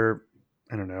another,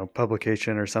 I don't know,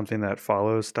 publication or something that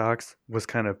follows stocks was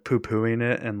kind of poo-pooing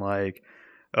it and like,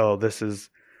 oh, this is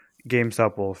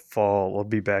GameStop will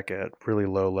be back at really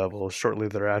low levels shortly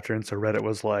thereafter. And so Reddit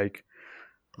was like,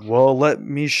 well, let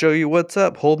me show you what's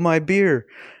up. Hold my beer.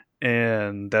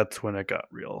 And that's when it got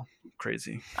real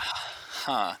crazy.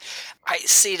 Huh. I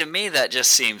see, to me that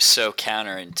just seems so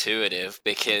counterintuitive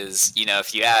because,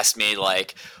 if you ask me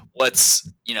like what's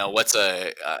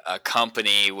a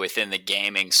company within the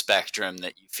gaming spectrum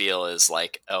that you feel is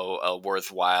like a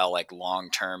worthwhile like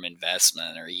long-term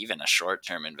investment or even a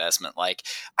short-term investment, like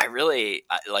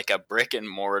like a brick and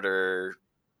mortar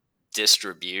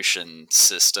distribution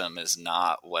system is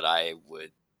not what I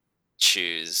would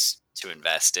choose to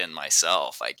invest in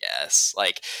myself, I guess.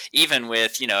 Like, even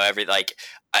with, I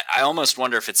almost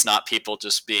wonder if it's not people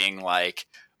just being like,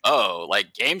 oh,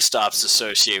 like GameStop's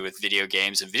associated with video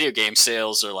games and video game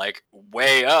sales are like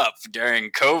way up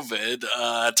during COVID.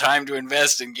 Time to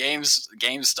invest in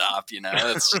GameStop,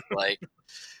 It's just like,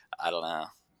 I don't know.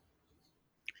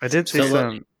 I did see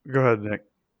some. Go ahead, Nick.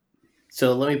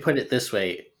 So let me put it this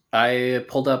way. I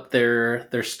pulled up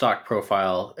their stock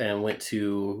profile and went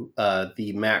to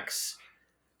the max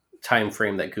time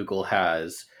frame that Google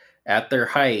has. At their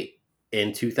height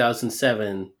in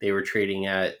 2007, they were trading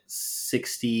at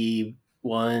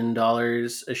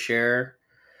 $61 a share.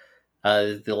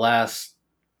 The last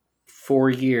 4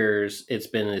 years, it's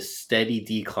been a steady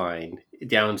decline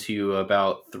down to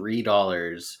about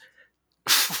 $3.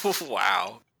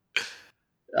 Wow.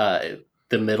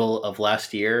 The middle of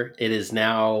last year, it is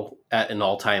now at an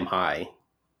all-time high.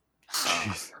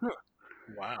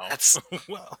 Wow. That's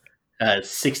well.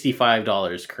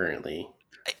 $65 currently.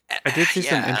 I did see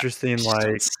some interesting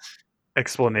like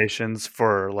explanations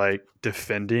for like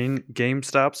defending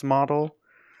GameStop's model.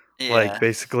 Yeah. Like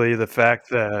basically the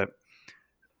fact that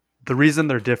the reason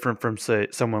they're different from say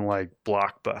someone like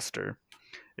Blockbuster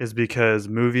is because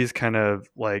movies kind of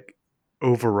like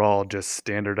overall just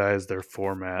standardized their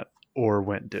format or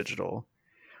went digital.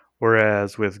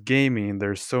 Whereas with gaming,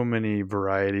 there's so many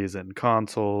varieties in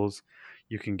consoles.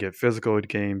 You can get physical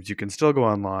games. You can still go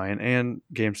online, and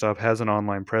GameStop has an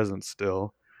online presence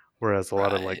still, whereas a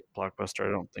lot of like Blockbuster,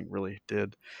 I don't think really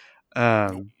did.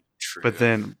 But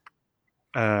then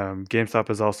GameStop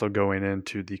is also going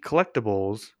into the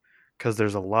collectibles because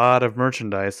there's a lot of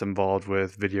merchandise involved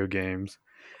with video games,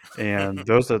 and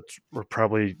those that were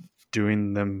probably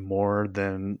doing them more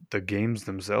than the games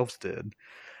themselves did.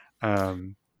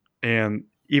 And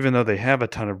even though they have a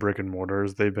ton of brick and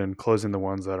mortars, they've been closing the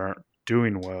ones that aren't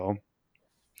doing well.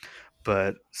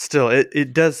 But still,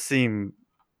 it does seem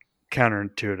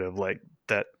counterintuitive, like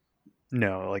that.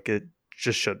 No, like it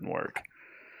just shouldn't work.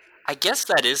 I guess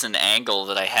that is an angle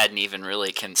that I hadn't even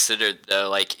really considered, though.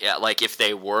 Like, yeah, like if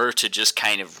they were to just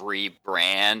kind of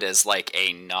rebrand as like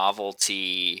a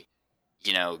novelty,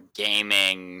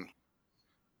 gaming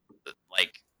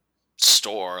like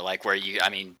store, like where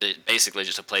basically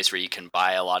just a place where you can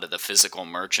buy a lot of the physical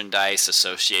merchandise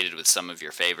associated with some of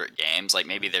your favorite games. Like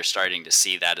maybe they're starting to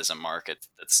see that as a market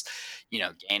that's,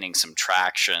 gaining some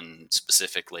traction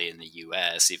specifically in the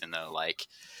US, even though like,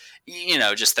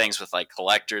 just things with like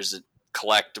collectibles,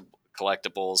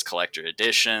 collector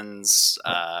editions,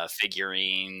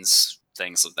 figurines,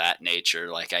 things of that nature.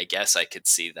 Like I guess I could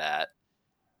see that.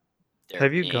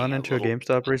 Have you gone into a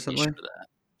GameStop recently?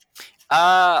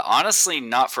 Honestly,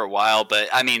 not for a while, but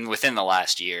I mean, within the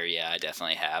last year, yeah, I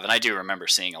definitely have, and I do remember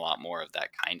seeing a lot more of that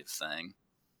kind of thing.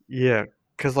 Yeah,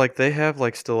 because like they have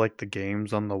like still like the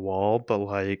games on the wall, but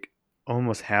like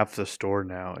almost half the store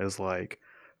now is like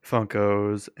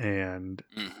Funkos and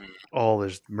all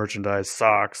this merchandise,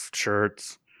 socks,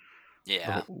 shirts,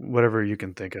 Yeah, whatever you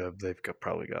can think of, they've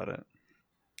probably got it.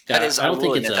 I don't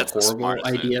think it's a horrible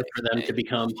idea for them to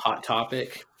become Hot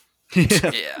Topic.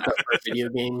 Yeah, for video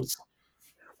games.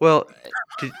 Well,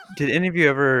 did any of you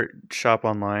ever shop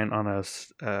online on a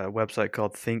website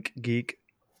called ThinkGeek?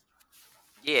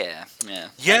 Yeah.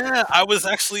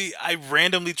 I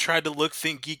randomly tried to look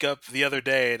ThinkGeek up the other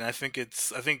day, and I think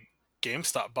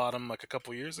GameStop bought them like a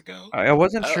couple years ago. I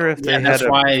wasn't sure if they had.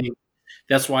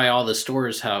 That's why all the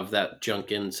stores have that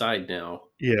junk inside now.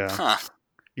 Yeah. Huh.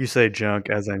 You say junk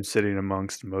as I'm sitting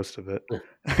amongst most of it.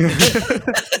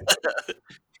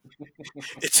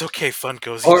 It's okay,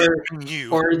 Funkos. Or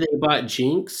they bought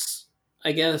Jinx,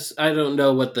 I guess. I don't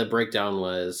know what the breakdown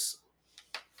was.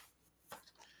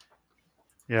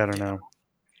 Yeah, I don't know.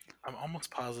 I'm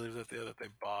almost positive that they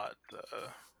bought.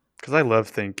 Because I love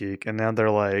ThinkGeek, and now they're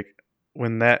like,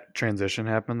 when that transition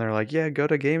happened, they're like, yeah, go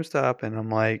to GameStop, and I'm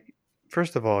like,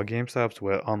 first of all, GameStop's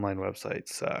online website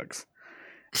sucks,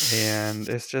 and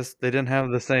it's just they didn't have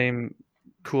the same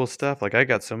cool stuff. Like I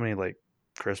got so many like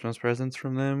Christmas presents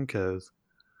from them because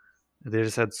they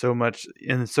just had so much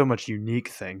unique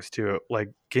things to it. Like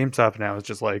GameStop now is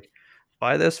just like,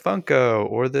 buy this Funko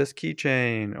or this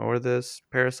keychain or this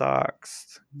pair of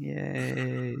socks.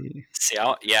 Yay. See,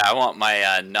 I want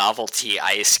my novelty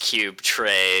ice cube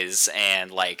trays and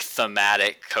like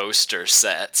thematic coaster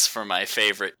sets for my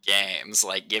favorite games.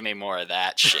 Like, give me more of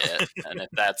that shit. And if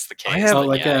that's the case, I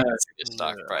like a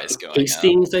stock price going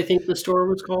Hastings, up. I think the store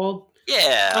was called.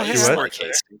 Yeah, like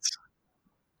Hastings.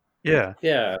 Yeah.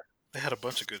 They had a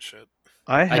bunch of good shit.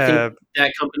 I think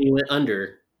that company went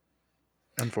under.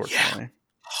 Unfortunately. Yeah.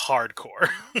 Hardcore.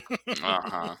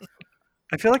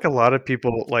 I feel like a lot of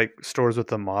people like stores with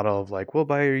the model of like, we'll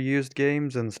buy your used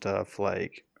games and stuff,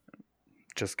 like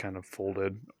just kind of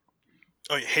folded.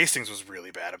 Oh, yeah, Hastings was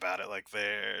really bad about it. Like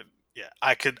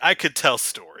I could tell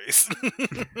stories.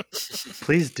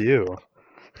 Please do.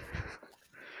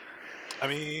 I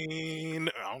mean,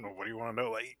 I don't know. What do you want to know?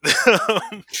 Like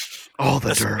all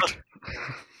the dirt.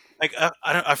 Like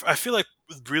I feel like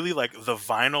really like the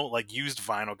vinyl, like used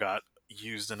vinyl, got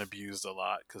used and abused a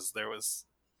lot because there was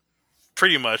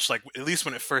pretty much like, at least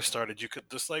when it first started, you could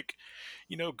just like,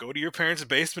 go to your parents'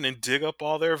 basement and dig up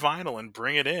all their vinyl and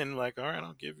bring it in. Like, all right,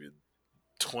 I'll give you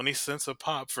 20 cents a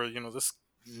pop for this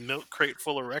milk crate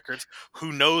full of records.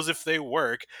 Who knows if they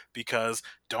work, because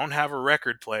don't have a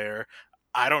record player.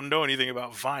 I don't know anything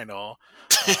about vinyl.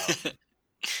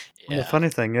 Yeah. The funny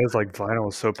thing is, like, vinyl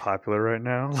is so popular right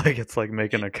now. Like, it's like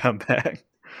making a comeback.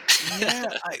 Yeah,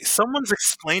 someone's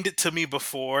explained it to me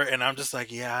before, and I'm just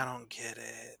like, yeah, I don't get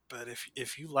it. But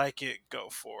if you like it, go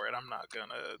for it. I'm not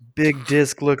gonna. Big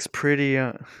disc looks pretty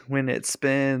when it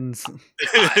spins.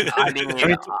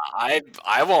 I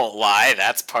won't lie.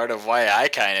 That's part of why I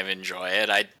kind of enjoy it.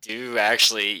 I do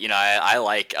actually, I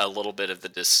like a little bit of the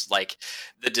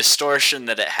distortion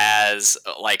that it has.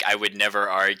 Like, I would never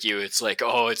argue it's like,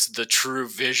 oh, it's the true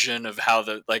vision of how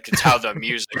it's how the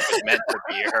music was meant to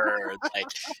be heard. Like,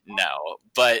 no,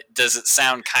 but does it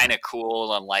sound kind of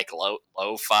cool on like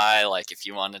lo-fi? Like, if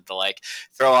you wanted to like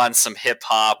throw on some hip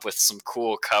hop with some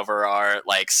cool cover art,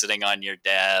 like sitting on your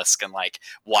desk and like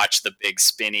watch the big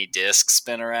spinny disc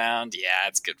spin around. Yeah,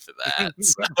 it's good for that.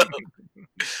 So,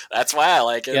 that's why I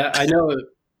like it. Yeah, I know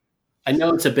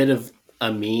it's a bit of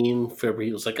a meme for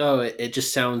people's like, oh, it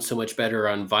just sounds so much better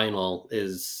on vinyl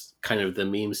is kind of the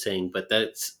meme saying, but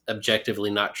that's objectively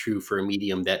not true for a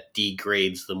medium that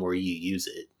degrades the more you use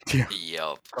it. Yeah.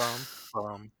 Yep.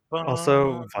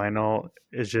 Also, vinyl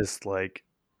is just like,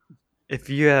 if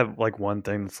you have like one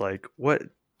thing that's like, what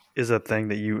is a thing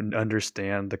that you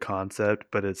understand the concept,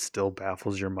 but it still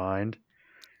baffles your mind?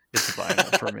 It's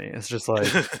vinyl for me. It's just like,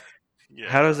 Yeah.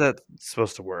 How is that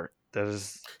supposed to work? That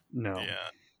is no. Yeah.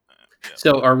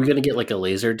 So, are we going to get like a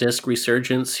Laserdisc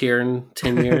resurgence here in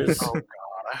 10 years? Oh God,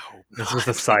 I hope not. It's just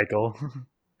a cycle.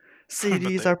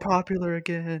 CDs are popular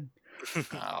again.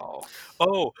 Oh.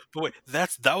 Oh, but wait,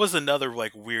 that was another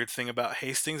like weird thing about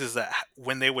Hastings is that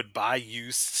when they would buy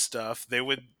used stuff, they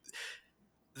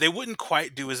wouldn't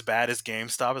quite do as bad as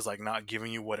GameStop as like not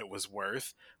giving you what it was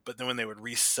worth, but then when they would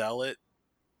resell it,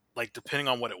 like depending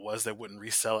on what it was, they wouldn't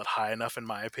resell it high enough in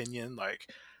my opinion. Like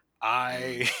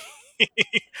I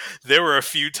there were a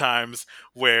few times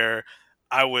where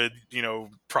I would,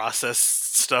 process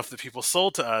stuff that people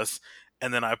sold to us,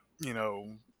 and then I,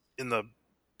 in the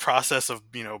process of,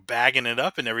 bagging it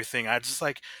up and everything, I just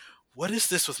like, what is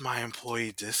this with my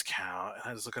employee discount?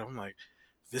 And I just look at them like,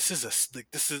 this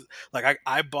is like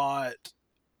I bought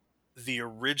the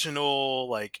original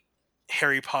like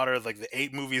Harry Potter, like the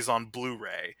 8 movies on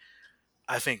Blu-ray.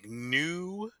 I think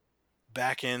new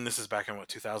this is back in what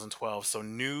 2012, so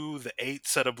new the 8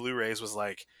 set of Blu-rays was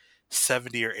like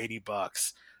 70 or 80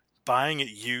 bucks. Buying it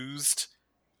used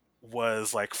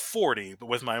was like 40, but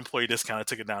with my employee discount I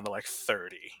took it down to like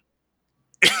 30.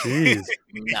 Jeez.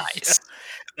 Nice.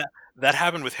 That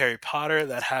happened with Harry Potter.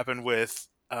 That happened with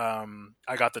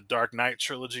I got the Dark Knight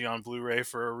trilogy on Blu-ray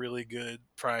for a really good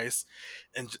price,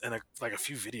 and like a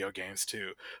few video games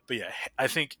too. But yeah, I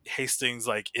think Hastings,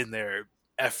 like in their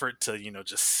effort to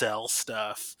just sell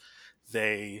stuff,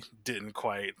 they didn't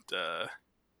quite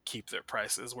keep their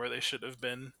prices where they should have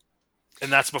been.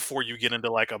 And that's before you get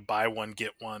into like a buy one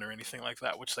get one or anything like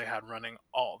that, which they had running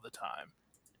all the time.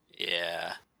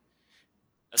 Yeah.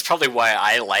 That's probably why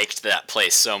I liked that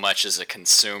place so much as a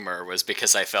consumer, was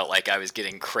because I felt like I was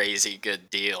getting crazy good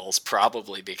deals,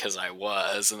 probably because I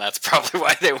was, and that's probably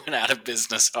why they went out of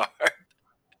business hard.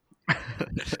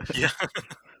 Yeah.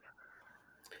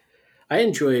 I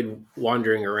enjoyed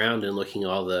wandering around and looking at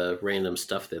all the random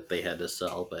stuff that they had to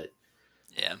sell, but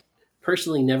Yeah.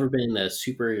 personally never been a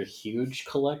super huge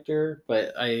collector,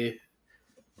 but I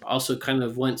also kind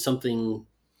of want something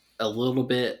a little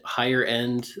bit higher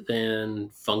end than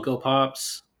Funko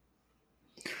Pops,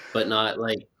 but not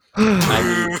like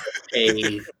I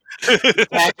need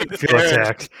a Feel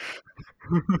attacked.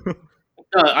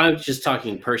 No, I'm just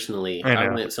talking personally. I I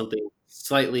know. want something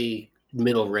slightly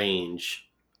middle range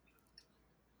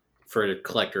for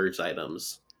collector's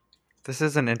items. This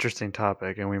is an interesting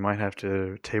topic, and we might have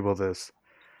to table this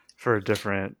for a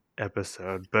different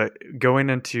episode. But going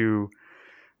into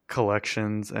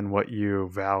collections and what you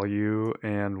value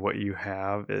and what you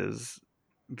have is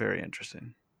very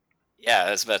interesting. Yeah,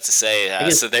 I was about to say, I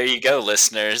guess- so there you go,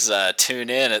 listeners. Tune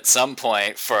in at some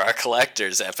point for our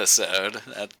collectors episode.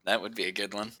 That would be a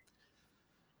good one.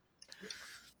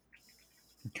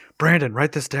 Brandon,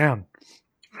 write this down.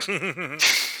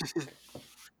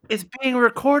 It's being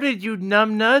recorded, you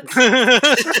numbnuts.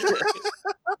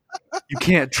 You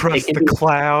can't trust the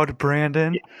cloud,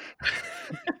 Brandon.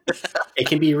 It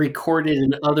can be recorded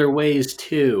in other ways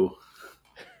too.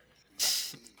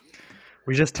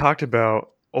 We just talked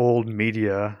about old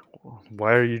media.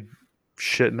 Why are you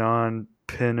shitting on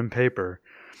pen and paper?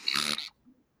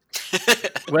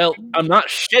 Well, I'm not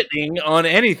shitting on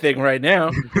anything right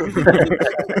now.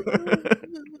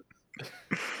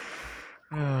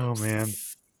 Oh, man.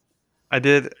 I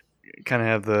did kind of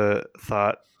have the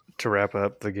thought to wrap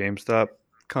up the GameStop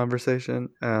conversation.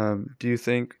 Do you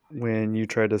think when you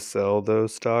try to sell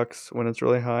those stocks when it's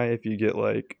really high, if you get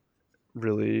like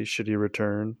really shitty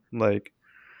return, like,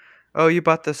 oh, you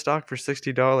bought this stock for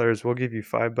 $60, we'll give you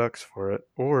 $5 for it,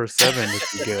 or $7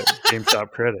 if you get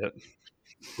GameStop credit?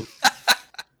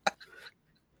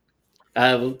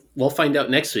 We'll find out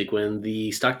next week when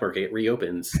the stock market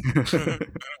reopens.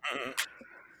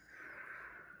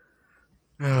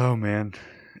 Oh, man.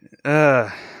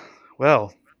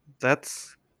 Well,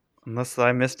 that's, unless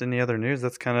I missed any other news,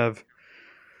 that's kind of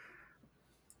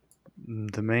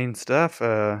the main stuff.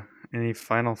 Any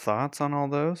final thoughts on all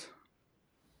those?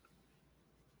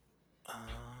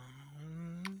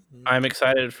 I'm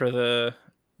excited for the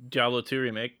Diablo 2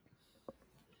 remake.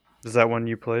 Is that one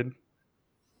you played?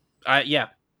 Yeah.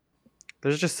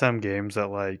 There's just some games that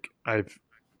like I've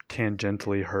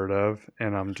tangentially heard of,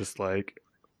 and I'm just like,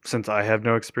 since I have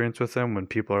no experience with them, when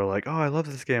people are like, "Oh, I love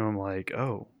this game," I'm like,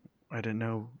 "Oh, I didn't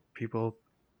know people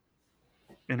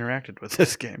interacted with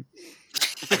this game."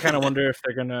 I kind of wonder if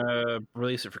they're gonna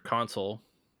release it for console,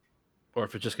 or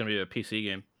if it's just gonna be a PC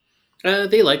game.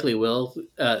 They likely will.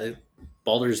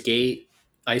 Baldur's Gate,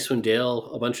 Icewind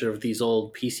Dale, a bunch of these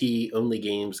old PC-only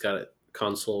games got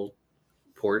console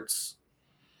ports.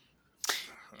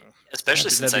 Especially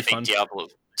That'd since be I think fun. Diablo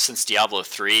since Diablo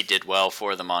 3 did well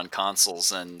for them on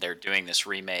consoles, and they're doing this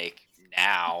remake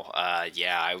now,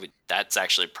 I would. That's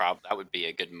actually that would be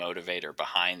a good motivator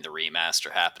behind the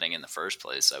remaster happening in the first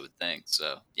place. I would think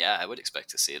so. Yeah, I would expect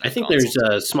to see it. I On think consoles.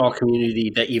 there's a small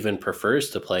community that even prefers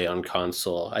to play on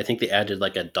console. I think they added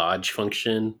like a dodge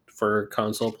function for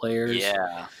console players.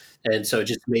 Yeah. And so it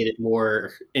just made it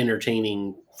more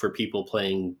entertaining for people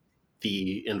playing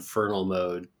the Infernal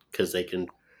mode because they can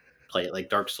play it like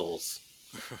Dark Souls.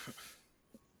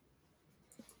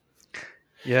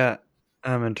 Yeah.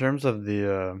 In terms of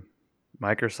the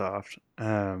Microsoft,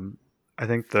 I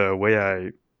think the way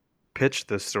I pitched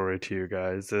this story to you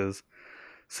guys is,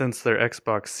 since their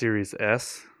Xbox Series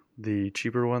S, the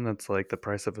cheaper one that's like the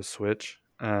price of a Switch,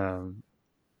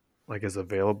 like is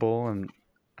available, and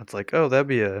it's like, oh, that'd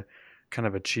be a kind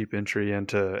of a cheap entry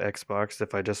into Xbox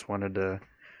if I just wanted to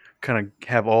kind of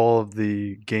have all of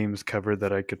the games covered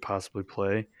that I could possibly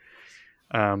play.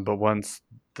 But once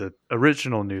the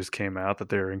original news came out that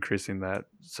they were increasing that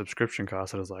subscription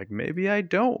cost, I was like, maybe I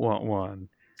don't want one.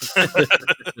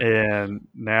 And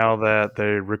now that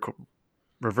they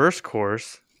reverse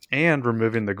course and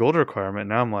removing the gold requirement,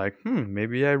 now I'm like,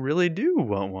 maybe I really do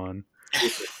want one.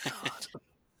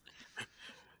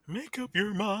 Make up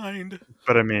your mind.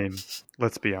 But I mean,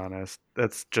 let's be honest.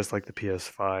 That's just like the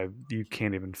PS5. You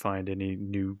can't even find any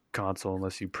new console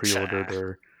unless you pre-ordered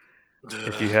or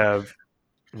if you have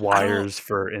wires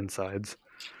for insides.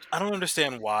 I don't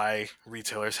understand why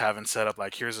retailers haven't set up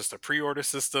like, here's just a pre-order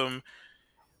system.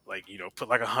 Like, put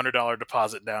like $100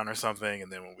 deposit down or something, and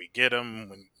then when we get them,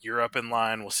 when you're up in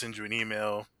line, we'll send you an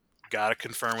email. Gotta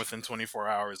confirm within 24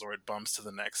 hours, or it bumps to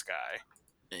the next guy.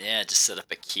 Yeah, just set up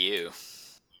a queue.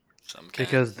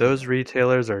 Because those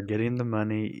retailers are getting the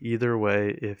money either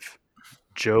way. If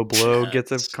Joe Blow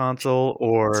gets a console,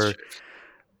 or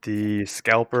the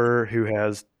scalper who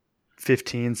has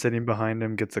 15 sitting behind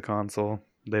him gets a console,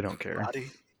 they don't care.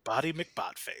 Body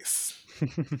McBotface.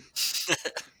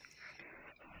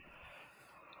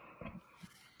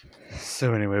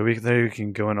 So anyway, we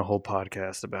can go in a whole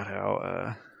podcast about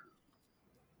how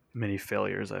many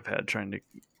failures I've had trying to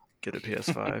get a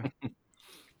PS5.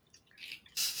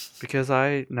 Because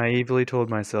I naively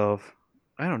told myself,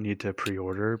 I don't need to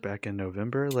pre-order back in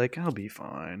November. Like, I'll be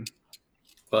fine.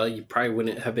 Well, you probably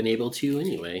wouldn't have been able to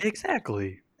anyway.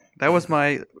 Exactly. That was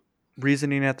my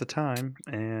reasoning at the time,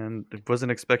 and I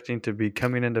wasn't expecting to be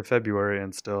coming into February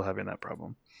and still having that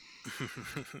problem.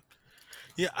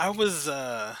 Yeah, I was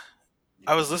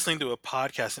listening to a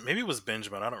podcast, and maybe it was Binge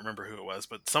Mode, I don't remember who it was,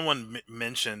 but someone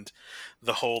mentioned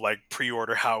the whole like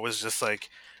pre-order, how it was just like,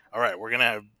 all right, we're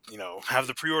gonna have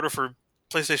the pre-order for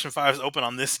PlayStation 5s open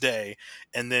on this day,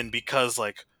 and then because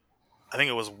like I think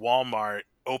it was Walmart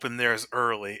opened theirs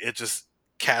early, it just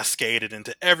cascaded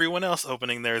into everyone else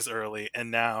opening theirs early, and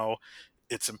now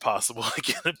it's impossible to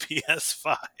get a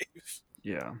PS5.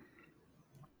 Yeah.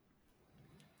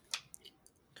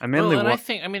 I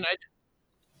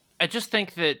just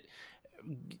think that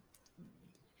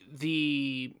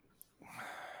the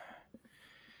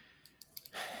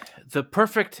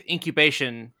perfect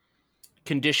incubation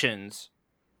conditions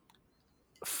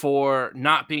for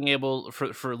not being able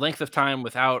for length of time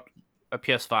without a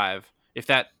PS5, if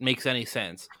that makes any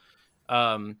sense.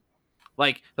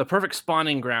 Like the perfect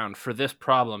spawning ground for this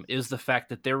problem is the fact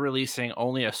that they're releasing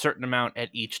only a certain amount at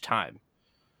each time.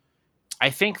 I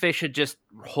think they should just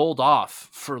hold off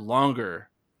for longer.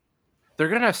 They're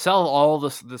gonna sell all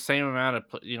the same amount of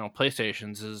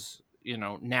PlayStations as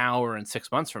now or in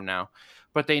 6 months from now,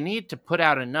 but they need to put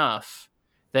out enough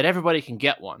that everybody can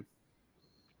get one.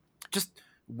 Just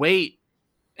wait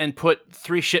and put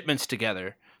 3 shipments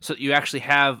together so that you actually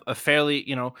have a fairly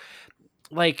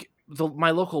like my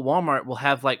local Walmart will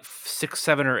have like 6,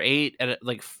 7, or 8 at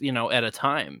at a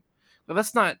time, but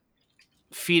that's not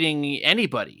feeding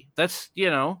anybody. That's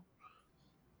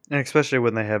and especially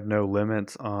when they have no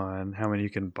limits on how many you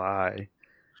can buy,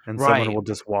 and someone will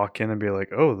just walk in and be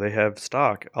like, oh, they have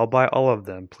stock, I'll buy all of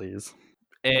them, please.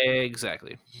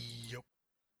 Exactly. Yep.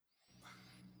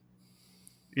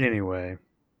 Anyway,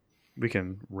 we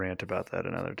can rant about that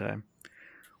another time.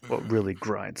 What really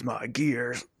grinds my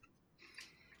gears.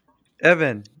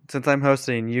 Evan, since I'm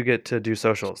hosting, you get to do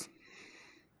socials.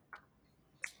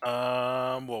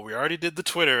 Well, we already did the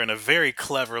Twitter in a very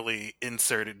cleverly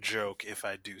inserted joke, if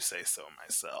I do say so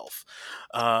myself.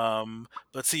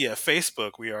 But see,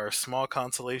 Facebook, we are Small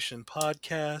Consolation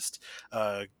Podcast.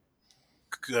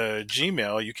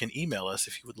 Gmail, you can email us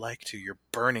if you would like to your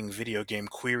burning video game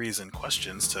queries and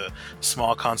questions to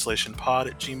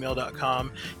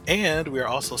smallconsolationpod@gmail.com. And we are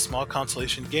also Small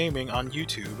Consolation Gaming on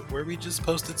YouTube, where we just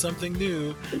posted something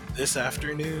new this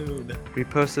afternoon. We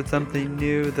posted something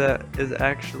new that is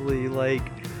actually like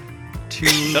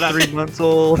 2-3 months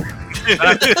old.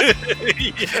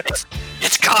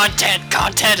 It's content.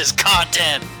 Content is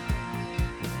content.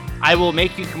 I will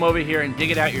make you come over here and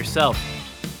dig it out yourself.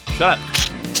 Shut up.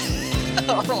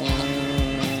 Oh, boy.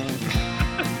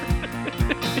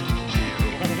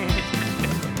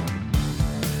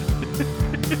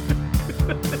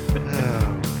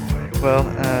 Well,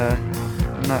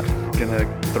 I'm not gonna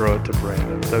throw it to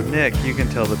Brandon. So Nick, you can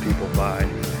tell the people bye.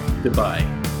 Goodbye.